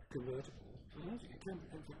convertible to housing.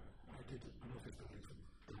 I did an office building for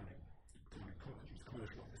Downing College. It's a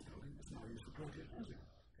commercial office building. It's now used for graduate housing.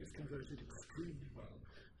 It's converted extremely well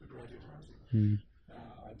for graduate housing.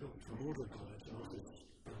 I built for Magdalen College an office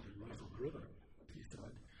building right on the river,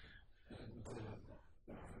 Teesside, and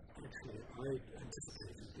actually I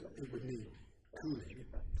anticipated that it would need cooling,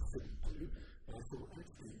 I thought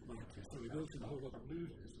actually it might be. So we built in a whole lot of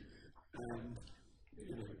louvers, and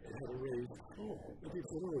it had a raised floor. The people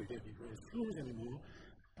said, we don't need raised floors anymore.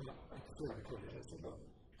 But I saw the college, I said,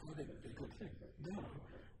 I think it'd be a good thing. Now,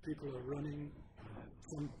 people are running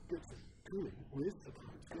some bits of cooling with the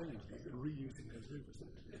pipes going to these and reusing those louvers.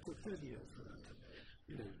 It took 30 years for that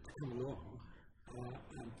to come along,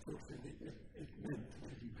 and fortunately it meant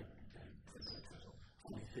that you had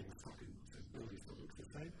funny things happen to buildings that look the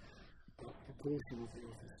same, but the proportion of the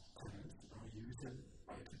office tenants are using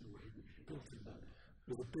it in the way which you built in that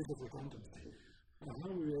with a bit of redundancy. Now,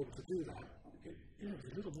 how we were able to do that, it was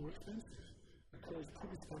a little more expensive, because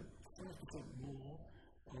probably spent 5% more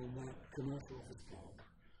on that commercial office block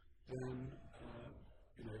than,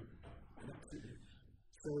 an absolute.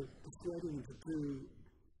 So deciding to do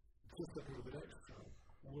just a little bit extra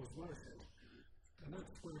was worth it. And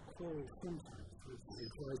that's where quarrel sometimes with the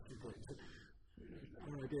advice you bring. So,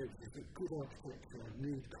 our idea is that good architecture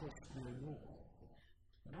need cost no more.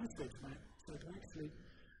 And I say to actually,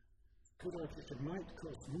 good architecture might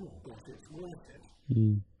cost more, but it's worth it.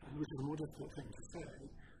 And which is a more difficult thing to say,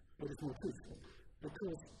 but it's more truthful.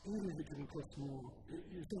 Because even if it didn't cost more,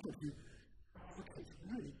 you don't have to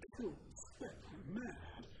really kill, sweat,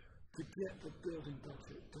 mad to get the building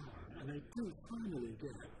budget done. And they do finally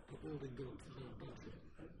get the building built for their budget.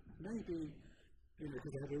 Maybe,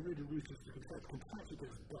 because they have a really ruthless contractor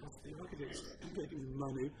goes bust, the architects don't get any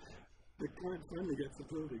money, the client finally gets the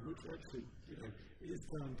building, which actually, is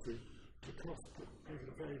down to cost over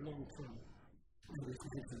a very long term. Because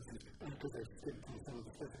they've skipped through some of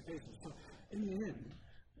the specifications. So, in the end,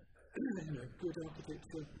 good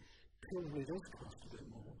architecture probably does cost a bit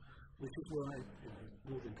more, which is why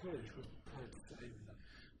Magdalen College was proud to say that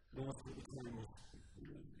Martin at the time was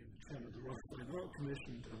chairman of the Royal Fine Art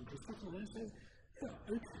Commission, and Christopher and said,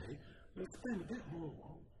 okay, we'll spend a bit more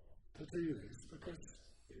to do this because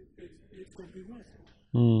it's going to be worth it.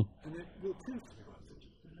 And it will prove to be worth it.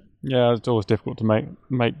 Yeah, it's always difficult to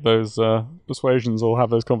make those persuasions or have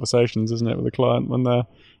those conversations, isn't it, with the client when they're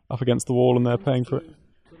up against the wall and they're paying for it.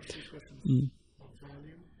 Lou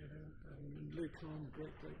Kahn,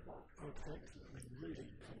 great architect, really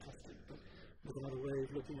fantastic, but with another way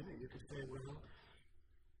of looking at it, you could say,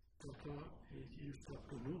 he's used up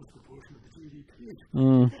an enormous proportion of the GDP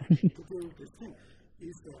to build this thing.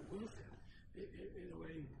 Is that worth it? In a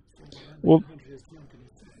way, somewhere in 100 years' time, can you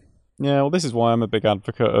say? Yeah, well, this is why I'm a big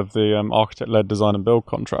advocate of the architect-led design and build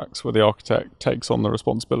contracts, where the architect takes on the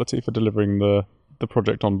responsibility for delivering the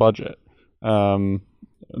project on budget.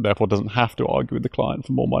 Therefore, doesn't have to argue with the client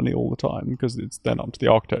for more money all the time, because it's then up to the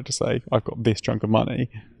architect to say, I've got this chunk of money,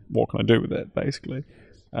 what can I do with it, basically,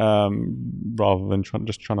 rather than trying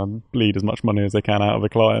to bleed as much money as they can out of the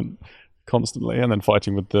client constantly, and then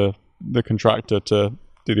fighting with the contractor to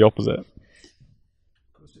do the opposite.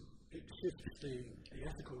 It shifts the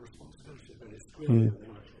ethical responsibility very really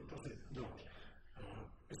largely, does it not?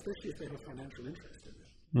 Especially if they have financial interest in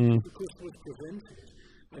it. Because what's prevented,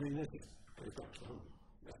 I mean, this goes back to the whole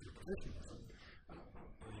method of professionalism. I'm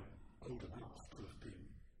old enough to have been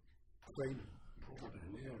trained brought up in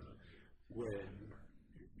an era when,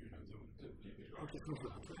 the artists were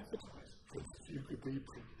allowed to advertise. For instance, you could be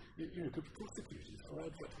prosecuted for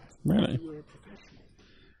advertising. Really? You were a professional.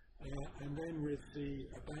 And then with the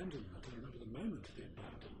abandonment, I remember the moment of the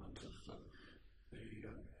abandonment of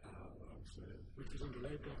which was under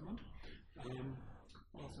Labour government,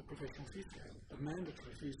 of the professional fee scale, the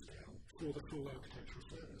mandatory fee scale for the full architectural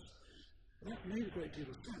service. That made a great deal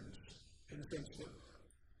of sense, in the sense that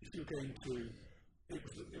if you're going to, it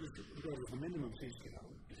was regarded as the minimum fee scale,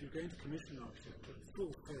 if you're going to commission an architect at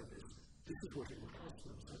full service, this is what it would cost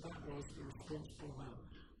them. So that was the responsible amount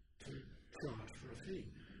to charge for a fee.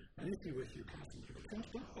 And if you were Hugh Casson, you could charge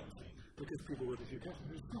that whole thing, because people were the Hugh Casson,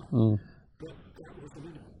 it was fine. But that was the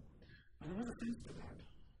minimum. And another thing to that,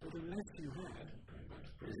 but unless you had, going back to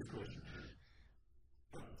the previous question,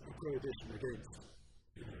 a prohibition against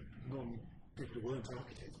people who weren't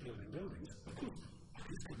architects building buildings, of course,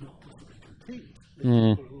 architects could not possibly compete with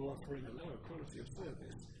people who were offering a lower quality of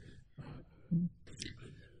service,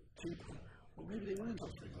 particularly cheaper. Or maybe they weren't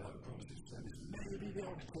offering a lower quality of service. Maybe the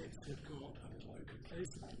architects had got a little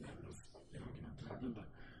complacent. That was the argument. I remember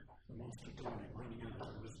the master of Darling running out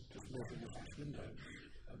and was just measuring a flash window.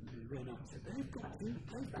 And he ran up and said, they've got to.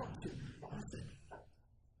 I said,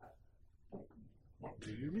 what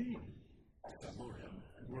do you mean?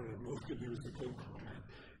 Mario Morgan, who was the concrete man.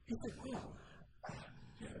 He said, well,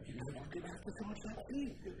 you're going to have to charge that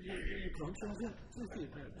fee. You can't charge that fee.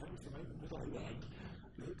 That was the moment that I learned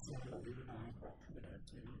that we were now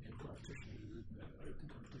in competition, open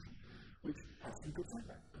competition, which has some good side,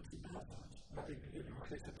 has some bad sides. I think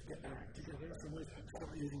architects have to get their act together. Some ways have to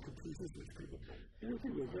start using computers, which people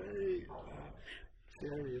were very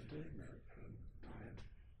chary of doing that. I had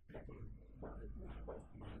people in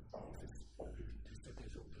my office who said they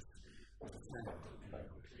thought this was a plan.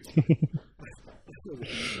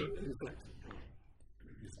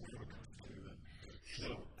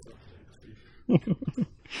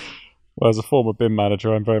 Well, as a former BIM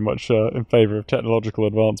manager, I'm very much in favour of technological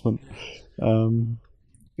advancement.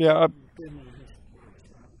 Yeah.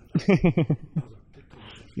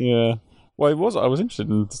 Yeah. Well, I was interested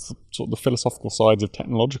in sort of the philosophical sides of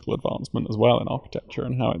technological advancement as well in architecture,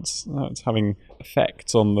 and how it's having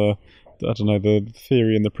effects on the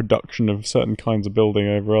theory and the production of certain kinds of building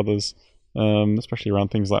over others, especially around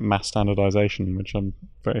things like mass standardization, which I'm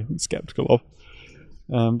very skeptical of.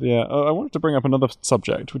 I wanted to bring up another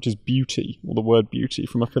subject, which is beauty, or the word beauty,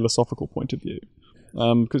 from a philosophical point of view.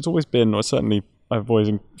 Because it's always been, or certainly I've always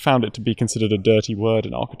found it to be considered a dirty word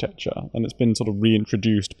in architecture, and it's been sort of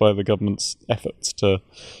reintroduced by the government's efforts to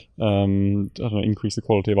increase the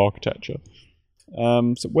quality of architecture.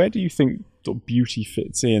 So where do you think sort of beauty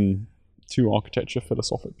fits in to architecture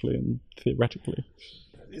philosophically and theoretically?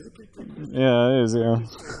 Yeah, it is, yeah.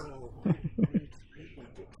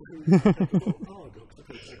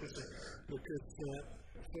 Because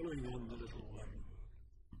following on the little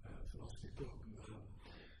philosophy book,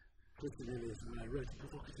 Christian Elias and I wrote a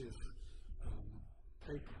provocative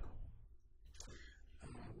paper,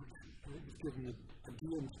 which was given a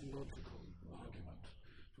deontological argument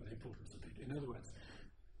for the importance of beauty. In other words,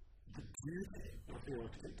 the duty of the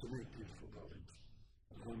architect to make beautiful buildings.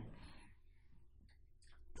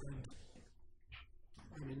 And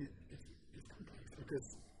I mean, it's complex because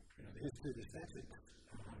the history of aesthetics.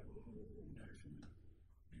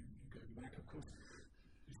 Back, of course,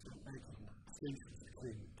 you start making distinctions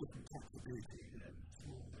between different types of beauty,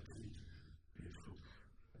 small, petite, beautiful,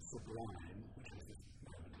 sublime, which is this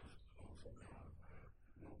moment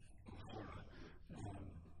of horror,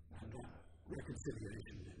 and that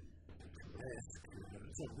reconciliation in picturesque.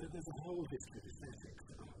 So there's a whole history of aesthetics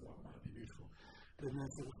about what might be beautiful. Then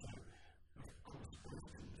there's also, of course,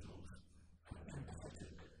 questions of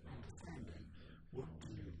empathetic understanding. What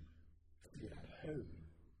do you feel at home?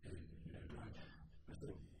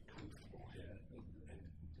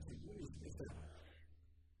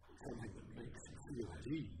 Something that makes you feel at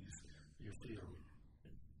ease, you feel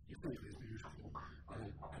beautiful,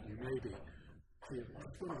 and you maybe feel,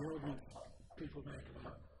 that's one of the arguments people make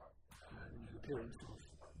about the appearance of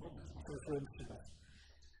modernism. So for instance,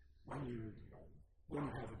 when you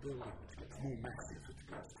have a building which gets more massive as it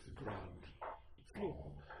goes to the ground floor,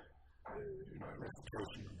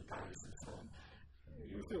 reputation on the base and so on,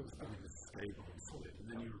 you feel the building is stable and solid, and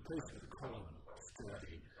then you replace it with a column,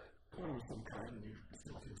 sturdy, column of some kind, and you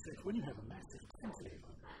still feel safe. When you have a massive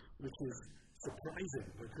cantilever, which is surprising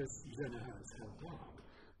because you don't know how it's held up,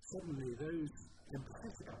 suddenly those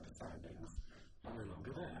implicit understandings are no longer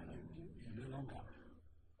there. You no longer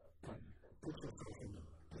put yourself in the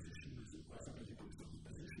position as somebody puts in the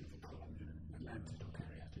position of a column Atlantic or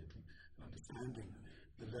Cariatic, understanding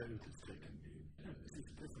the load that's taken. This is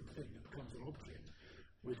a different thing. It becomes an object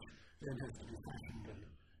which then has to be fashioned and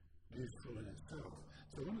useful in itself.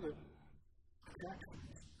 So one of the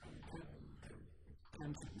attractions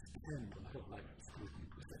Kantians tend on the whole, like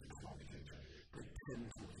aesthetics of architecture, they tend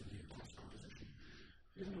to the neoclassical position.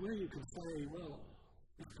 In a way you can say, well,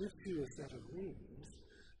 it gives you a set of rules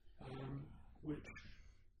which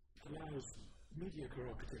allows mediocre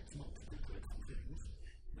architects not to do dreadful things,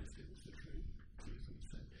 most of it's the truth,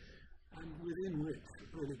 and within which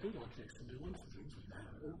really good architects can do wonderful things with that,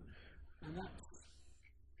 and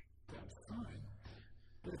that's fine.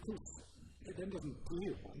 But of course, it then doesn't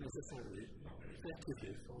deal necessarily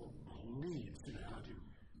effectively for needs. How do you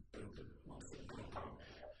build a master compound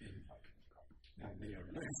in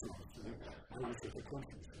neo-Renaissance? I was at the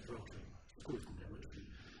conference as well, schools in which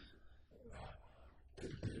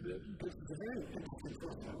the very interesting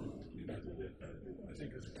stuff happened. I think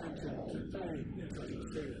as a Kantian, it's very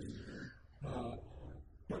serious.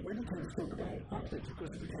 But when it comes to talk about architecture, of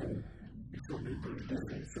course, it became extraordinarily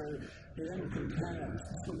different. So he then compares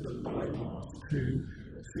some of the writings to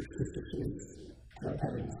 656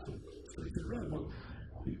 campaigns. So he said, well,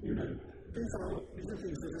 these are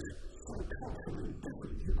things that are so culturally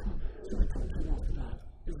different. You can't, so I talked to him after that.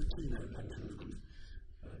 It was a keynote lecture, of course.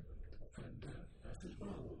 And I said,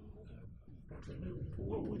 well,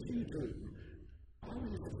 what would you do? How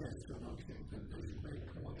would you suggest to an architect that they should make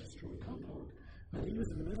a multi-story car park? And he was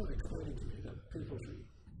in the middle of explaining to me that people should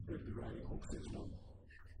really be riding horses, not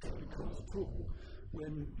driving cars at all,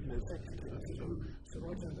 when, technically I said, so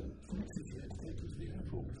why don't the taxis here to take you to the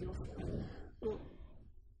airport with the office? Well,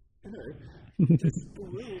 the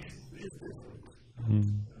world is different.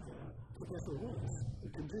 But therefore was, the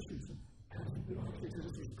conditions, and the architect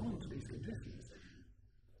has responded to these conditions,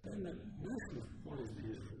 then the notion of what is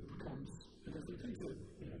beautiful becomes a different thing. So,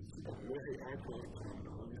 it's a very aircraft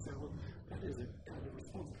terminal, and you say, well, that is a kind of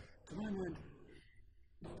response. To my mind,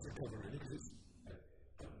 not to cover it, because it's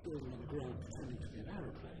building on the ground pretending to be an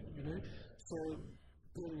aeroplane, So,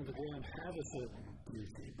 building on the ground have a certain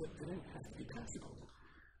beauty, but they don't have to be classical.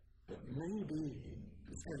 But maybe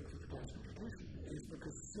the strength of the classical tradition is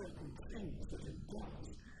because certain things that it does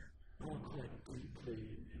are quite deeply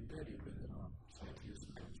embedded within our psyche as it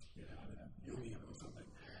becomes, Jungian or something.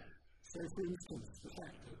 So, for instance, the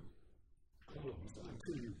fact that columns,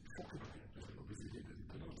 until you shockingly, as we obviously did in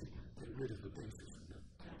Penotti, get rid of the basis and the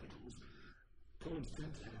capitals, columns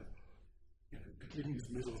tend to have beginnings,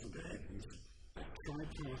 middles, and ends. That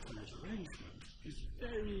tripartite arrangement is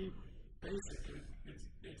very basic.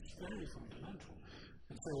 It's very fundamental.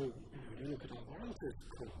 And so, when you look at Alvarado's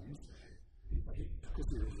columns, because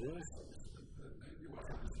he reverses what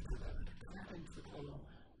happens to that, it cuts into the column,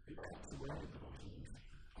 it cuts away at the bottom,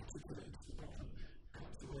 articulates the bottom,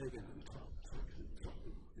 cuts away again at the top.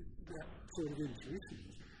 That sort of intuition,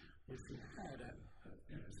 which we had as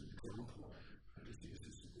an example, I just used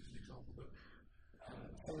this as an example, but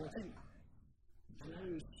so I think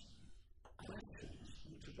those questions,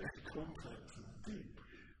 which are very complex and deep,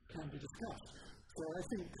 can be discussed. So I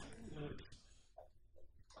think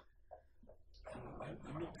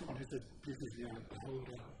I'm not someone who said this is the whole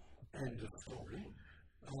end of story.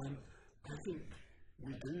 I think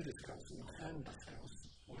we do discuss and can discuss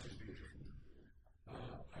what is beautiful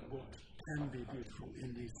and what can be beautiful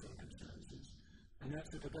in these circumstances. And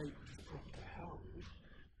that's a debate which is proper to hold.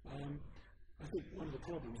 I think one of the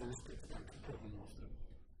problems, and this gets back to the problem of the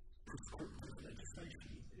prescriptive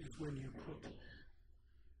legislation, is when you put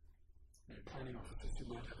planning officers who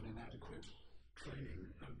might have an inadequate training,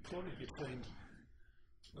 probably be trained,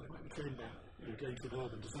 they might be trained by going to an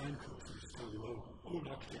urban design course and just tell you, all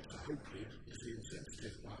architects are hopefully easily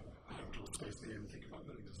insensitive about outdoor space, they only think about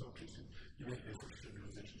building constructions, you make no such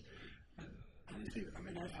generalizations. And you think,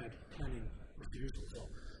 I've had planning refusals, or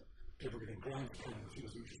people getting grant planning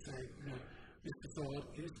refusals, which say, this facade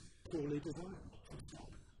is poorly designed, for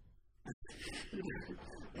example.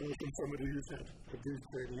 From somebody who's had produced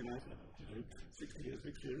training and I've had 60 years of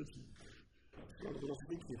experience and perhaps a lot of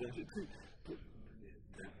things with that too. But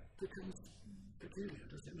that becomes peculiar,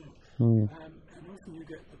 does it not? And often you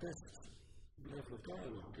get the best level of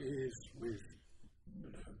dialogue is with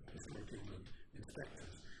historic England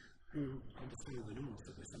inspectors who understand the nuance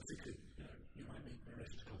of this, and particularly you might meet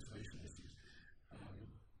related to conservation issues.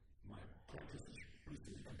 My practice has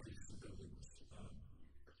recently completed some buildings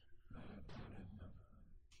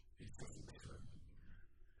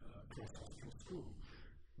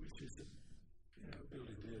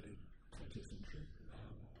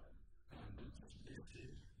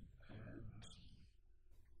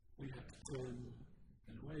turn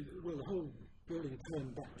in a way that, well, the whole building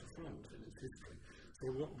turned back to front in its history. So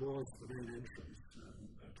what was the main entrance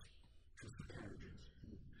just the carriages.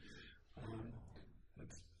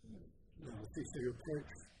 So you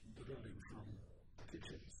approach the building from the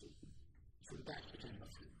kitchens, so the back became a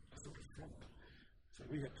sort of front. So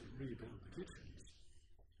we had to rebuild the kitchens,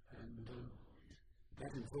 and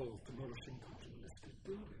that involved demolishing part of the listed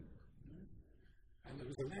building. And there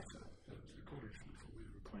was a letter that the college before we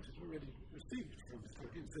were appointed already received from the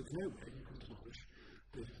historian. So there's no way you can demolish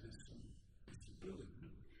this building.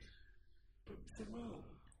 But we said, well,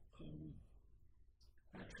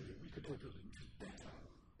 actually we could do a building better.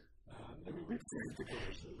 We proved to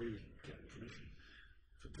college that we would get permission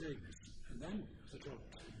for doing this, and then it was a job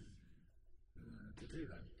to do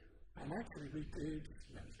that. And actually we did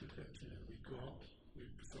manage to do it. We were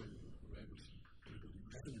able to do a building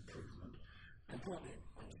as an improvement, and partly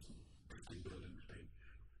existing buildings being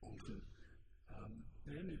altered.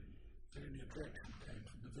 The only objection came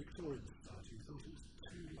from the Victorian Society, who thought it was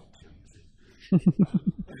too luxury.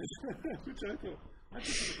 Which I thought, I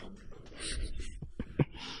just had a comfortable.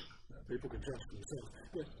 People can judge for themselves.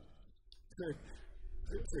 But,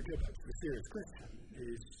 so go back to the serious question,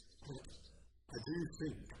 is that I do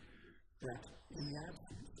think that in the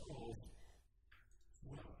absence of,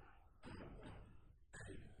 well,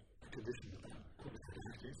 a condition about qualified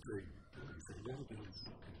architects doing buildings, so a lot of buildings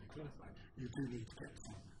not going to be qualified, you do need to get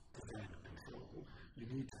some design and control. You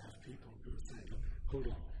need to have people who are saying,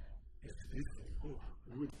 hold on, it's beautiful, or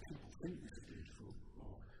would people think this is beautiful,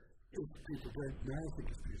 or if people don't now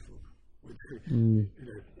think it's beautiful, which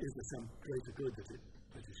is there some greater good that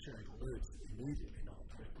is showing, although it's immediately not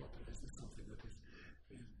very popular, is there something that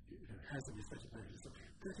has an aesthetic value? So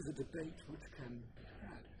that is a debate which can be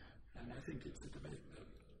had, and I think it's a debate that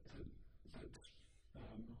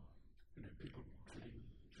people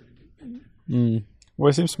should. Well,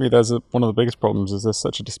 it seems to me one of the biggest problems is there's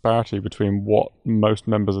such a disparity between what most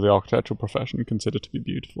members of the architectural profession consider to be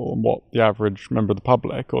beautiful and what the average member of the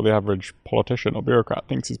public or the average politician or bureaucrat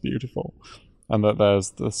thinks is beautiful. And that there's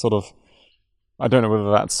the sort of, I don't know whether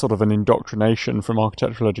that's sort of an indoctrination from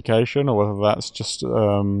architectural education or whether that's just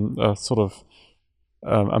a sort of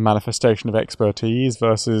a manifestation of expertise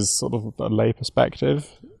versus sort of a lay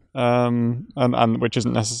perspective. And which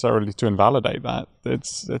isn't necessarily to invalidate that.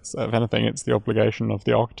 It's if anything, it's the obligation of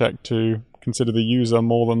the architect to consider the user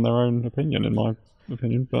more than their own opinion, in my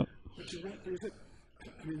opinion. But you're right, there is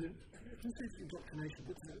indoctrination,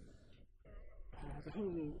 but the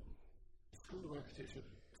whole school of architecture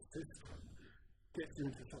system gets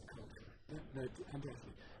into subculture.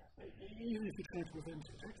 Undoubtedly. Even if you try to prevent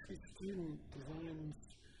it, actually student designs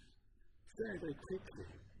very, very quickly.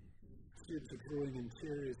 Students are drawing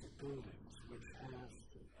interiors of buildings which have,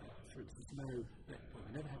 for instance, they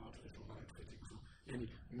never have artificial light fittings or any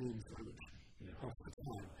means by which, half the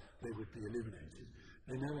time they would be illuminated.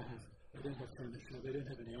 They don't have furniture, they don't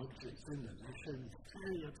have any objects in them. They're shown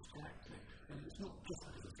very abstractly, and it's not just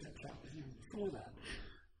because it's kept up, but even before that,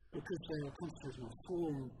 because they are concentrating on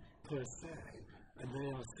form per se, and they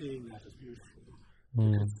are seeing that as beautiful.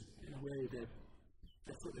 Because in a way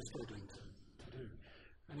that's what they're struggling to do.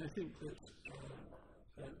 And I think that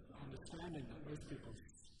understanding that most people's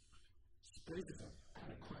spaces are kind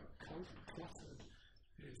of quite cluttered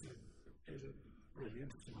is a really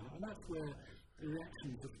interesting one. And that's where the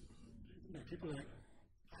reactions of people like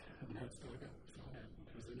Herzberger,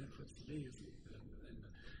 who was an influence to me,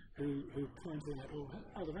 who pointed out,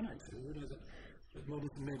 the Renaissance, who knows that Modern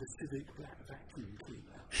made a civic black vacuum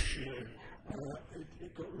cleaner.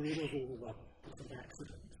 It got rid of all the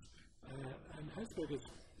accidents. And Herzberger,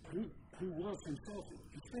 who was himself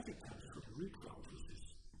aesthetic type of Rudolph was this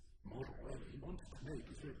model where he wanted to make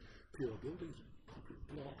his very pure buildings, concrete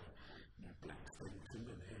block, black stone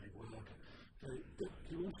timber, early work. But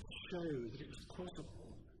he wanted to show that it was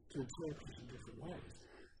possible to interpret it in different ways.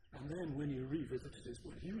 And then when he revisited his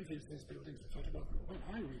buildings and thought about when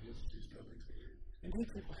I revisited his buildings,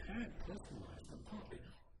 indeed people had personalized them partly,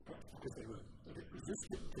 because they were a bit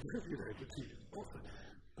resistant to the critique offered.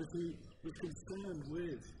 But he was concerned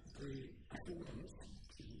with the affordance,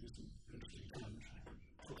 this is an interesting term,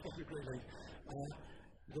 philosophically,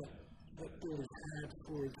 that buildings had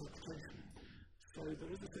for interpretation. So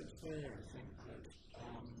there is a sense there, I think, that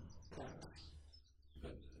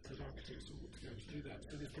architects ought to be able to do that.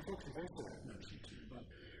 So there's provocative also mentioned too, but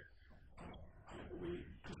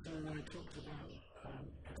Christopher and I talked about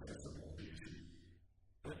accessible beauty.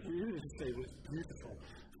 But we really to say was beautiful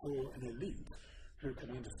for an elite who can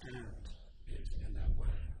understand it in that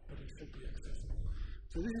way, but it should be accessible.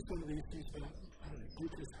 So this is one of the issues about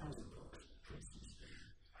nucleus housing blocks, for instance.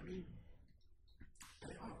 I mean,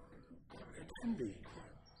 can be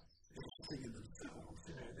quite interesting in themselves.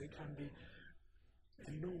 You know, they can be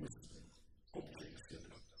enormous objects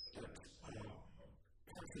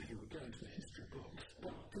that you would go into the history books,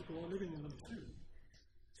 but people are living in them too.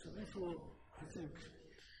 So therefore, I think,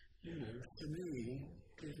 you know, for me,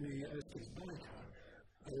 give me Estes Barker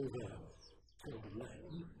over Tilda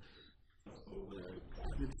Lane, although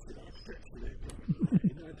I'm interested architecturally, but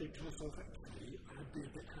I think to myself, actually, I'd be a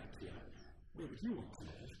bit happier. Where would you want to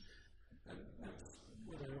live? And that's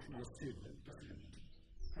what I often ask students.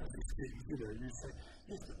 As you speak, you know, you say,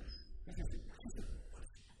 yes, but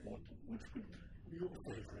what's your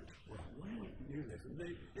favourite? Well, where would you live? And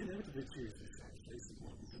they inevitably choose this, actually,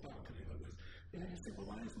 the balcony of it. And you say, well,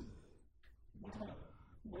 why is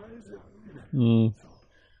it? You know?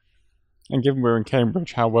 And given we're in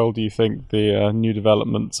Cambridge, how well do you think the new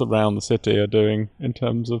developments around the city are doing in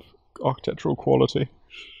terms of architectural quality?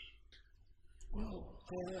 Well,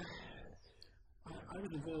 I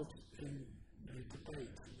was involved in the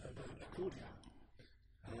debate about Accordia.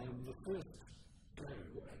 The first go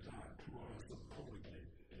at that was probably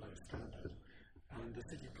low standard, and the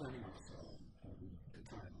city planning officer at the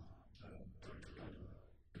time, Director Planning,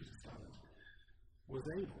 Peter Stallard, was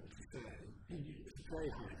able to say, it's a very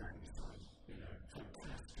high value site, you know,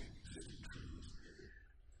 fantastic city trees,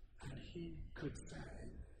 and he could say,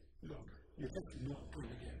 look, you're just not going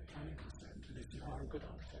to get planning consent unless you hire a good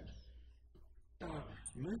architect.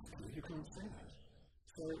 Mostly you can't say that.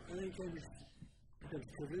 So I think Cambridge becomes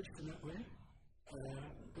privileged in that way,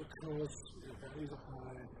 because values are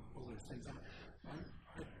high, all those things. I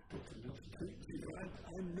talk to Milton Keynes,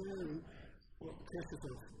 I know what the pressures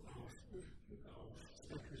of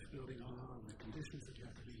speculative building are and the conditions that you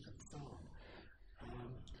have to meet and so on.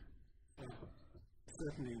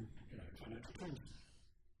 Certainly, you know, financial terms,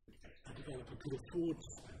 a developer could afford to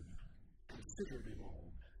spend considerably more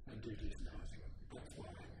and do decent housing. That's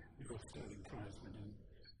why you've got Sterling Prizeman in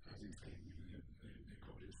housing scheme, the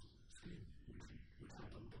Accordia's scheme, which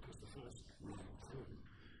happened because the first run through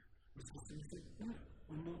was just to say, no,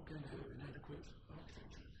 we're not going to have inadequate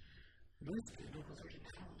architecture. Most developers actually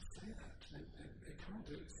can't say that. They can't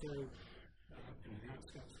do it. So, in the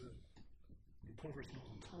outskirts of impoverished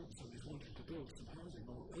northern towns, somebody's wanting to build some housing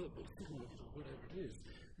or whatever it is.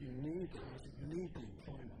 You need the housing, you need the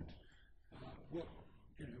employment. What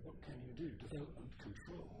can you do? Development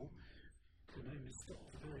control can only stop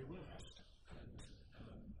the very worst, and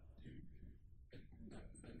that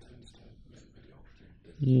tends to make mediocrity.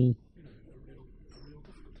 A real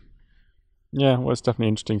difficulty. Yeah, well, it's definitely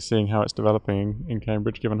interesting seeing how it's developing in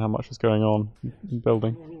Cambridge, given how much is going on in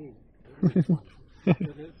building.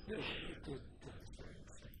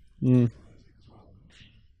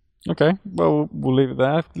 Okay, well, we'll leave it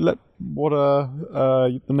there. What are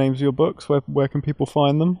the names of your books? Where can people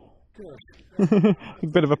find them? A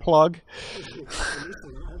bit of a plug.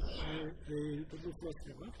 The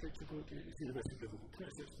philosophy of architecture book is University of Liverpool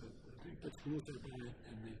Press. But you can also buy it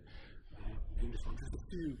in the English one. There's a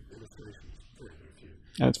few illustrations, very, very few.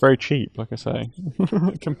 And it's very cheap, like I say. They're both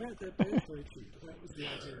very cheap. That was the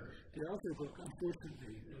idea. The other book,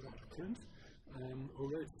 unfortunately, is out of print.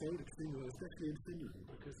 Although it's sold extremely well, especially in Finland,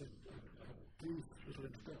 because a brief little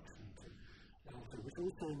introduction to Alto, which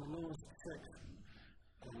also in the last section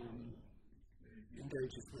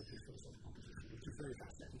engages with this philosophical position, which is very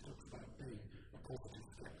fascinating. It talks about being a positive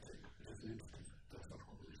eclectic, which is an interesting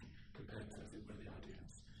philosophical position compared to the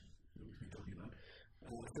ideas that we've been talking about.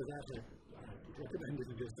 So that I recommend it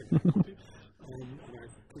in this second copy, and I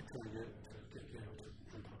keep trying to get Yale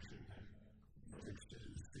to publish it. I was interested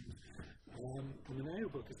in these things. And the Nail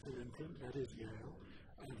book is still in print, that is Yale.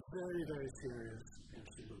 A very, very serious,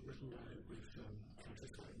 interesting book written with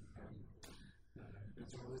Francisco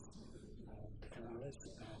Gonzalez, Canales,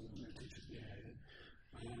 who teaches me here.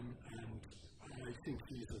 And I think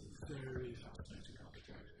he's a very fascinating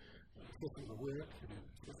architect. Looking at the work,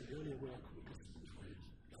 the earlier work, because it was very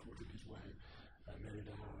forward in his way, Merida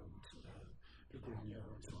and Le Grenier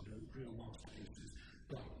and so on, real masterpieces.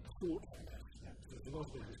 But the thought fantastic. So there's a lot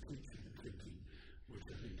of it is preaching and thinking, which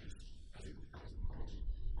I think is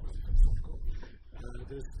quite philosophical.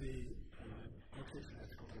 There's the architecture and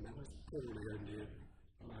ethical dilemmas, probably only a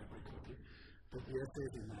library copy, but the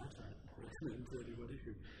essays in that I recommend to anybody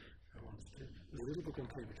who wants to. There's a little book on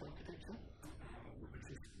Cambridge architecture,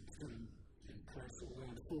 which is still in press,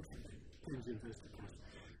 although unfortunately Cambridge University Press,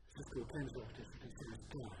 it's called Cambridge Architecture Considered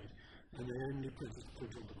Guide, and they only print it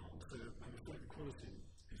on demand, so I'm afraid the quality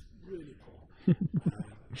is really poor.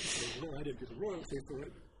 So I don't get a royalty for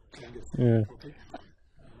it, can get a copy.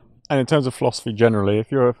 And in terms of philosophy generally,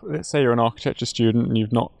 if let's say you're an architecture student and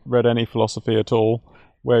you've not read any philosophy at all,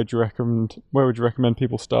 where would you recommend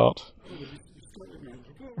people start?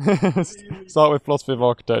 Start with philosophy of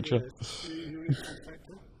architecture. I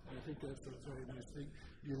think that's a very nice thing.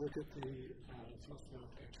 You look at the philosophy of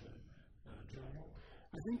architecture journal.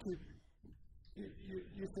 I think you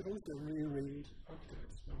should also reread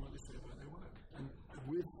architects and what they say about their work, and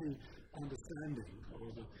with the understanding or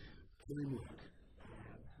the framework.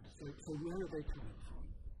 So where are they coming from?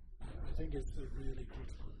 I think it's a really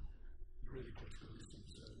critical issue.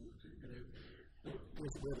 So,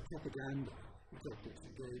 where the propaganda which objects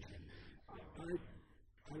engage in. I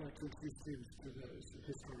like to introduce students to the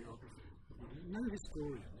historiography. No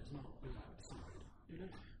historian is not without side.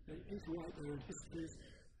 They each write their own histories,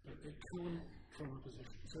 but they come from a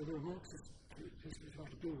position. So there are Marxist histories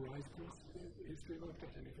like Bill Rice's history of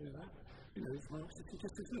architecture, anything like that. It's Marxist, you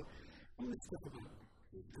just say, all this stuff about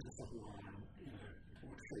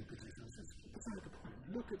what shape it is. It's beside the point.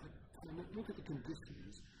 Look at the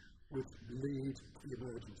conditions which lead to the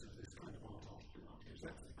emergence of this kind of art architecture.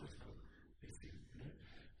 That's the critical issue.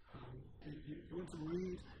 You want to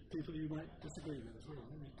read people you might disagree with as well.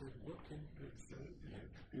 David Watkin,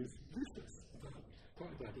 who's vicious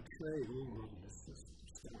quite about betraying all modernists as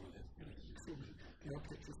Stalinism. The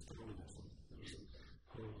architecture of Stalinism.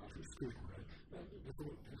 Whole lot of scrutiny. The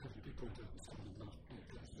thought has to be pointed out Stalin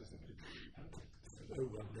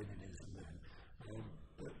loved Leninism then.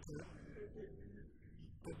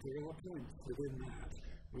 But there are points within that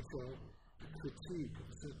which are a critique of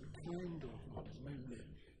a certain kind of modernism, mainly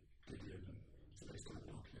Gideon and space-time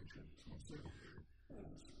architecture. So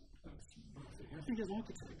that's my thing. I think as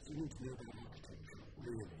architects, you need to know about architecture,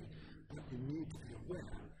 really, but you need to be aware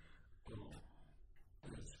of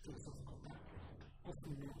its philosophical background,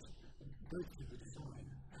 often not both to the design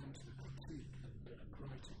and to the critique and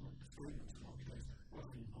writing statements of architects,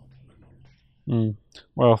 often not acknowledged.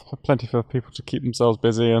 Well, plenty for people to keep themselves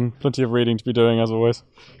busy and plenty of reading to be doing as always.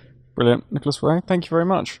 Brilliant. Nicholas Ray, thank you very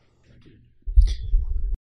much.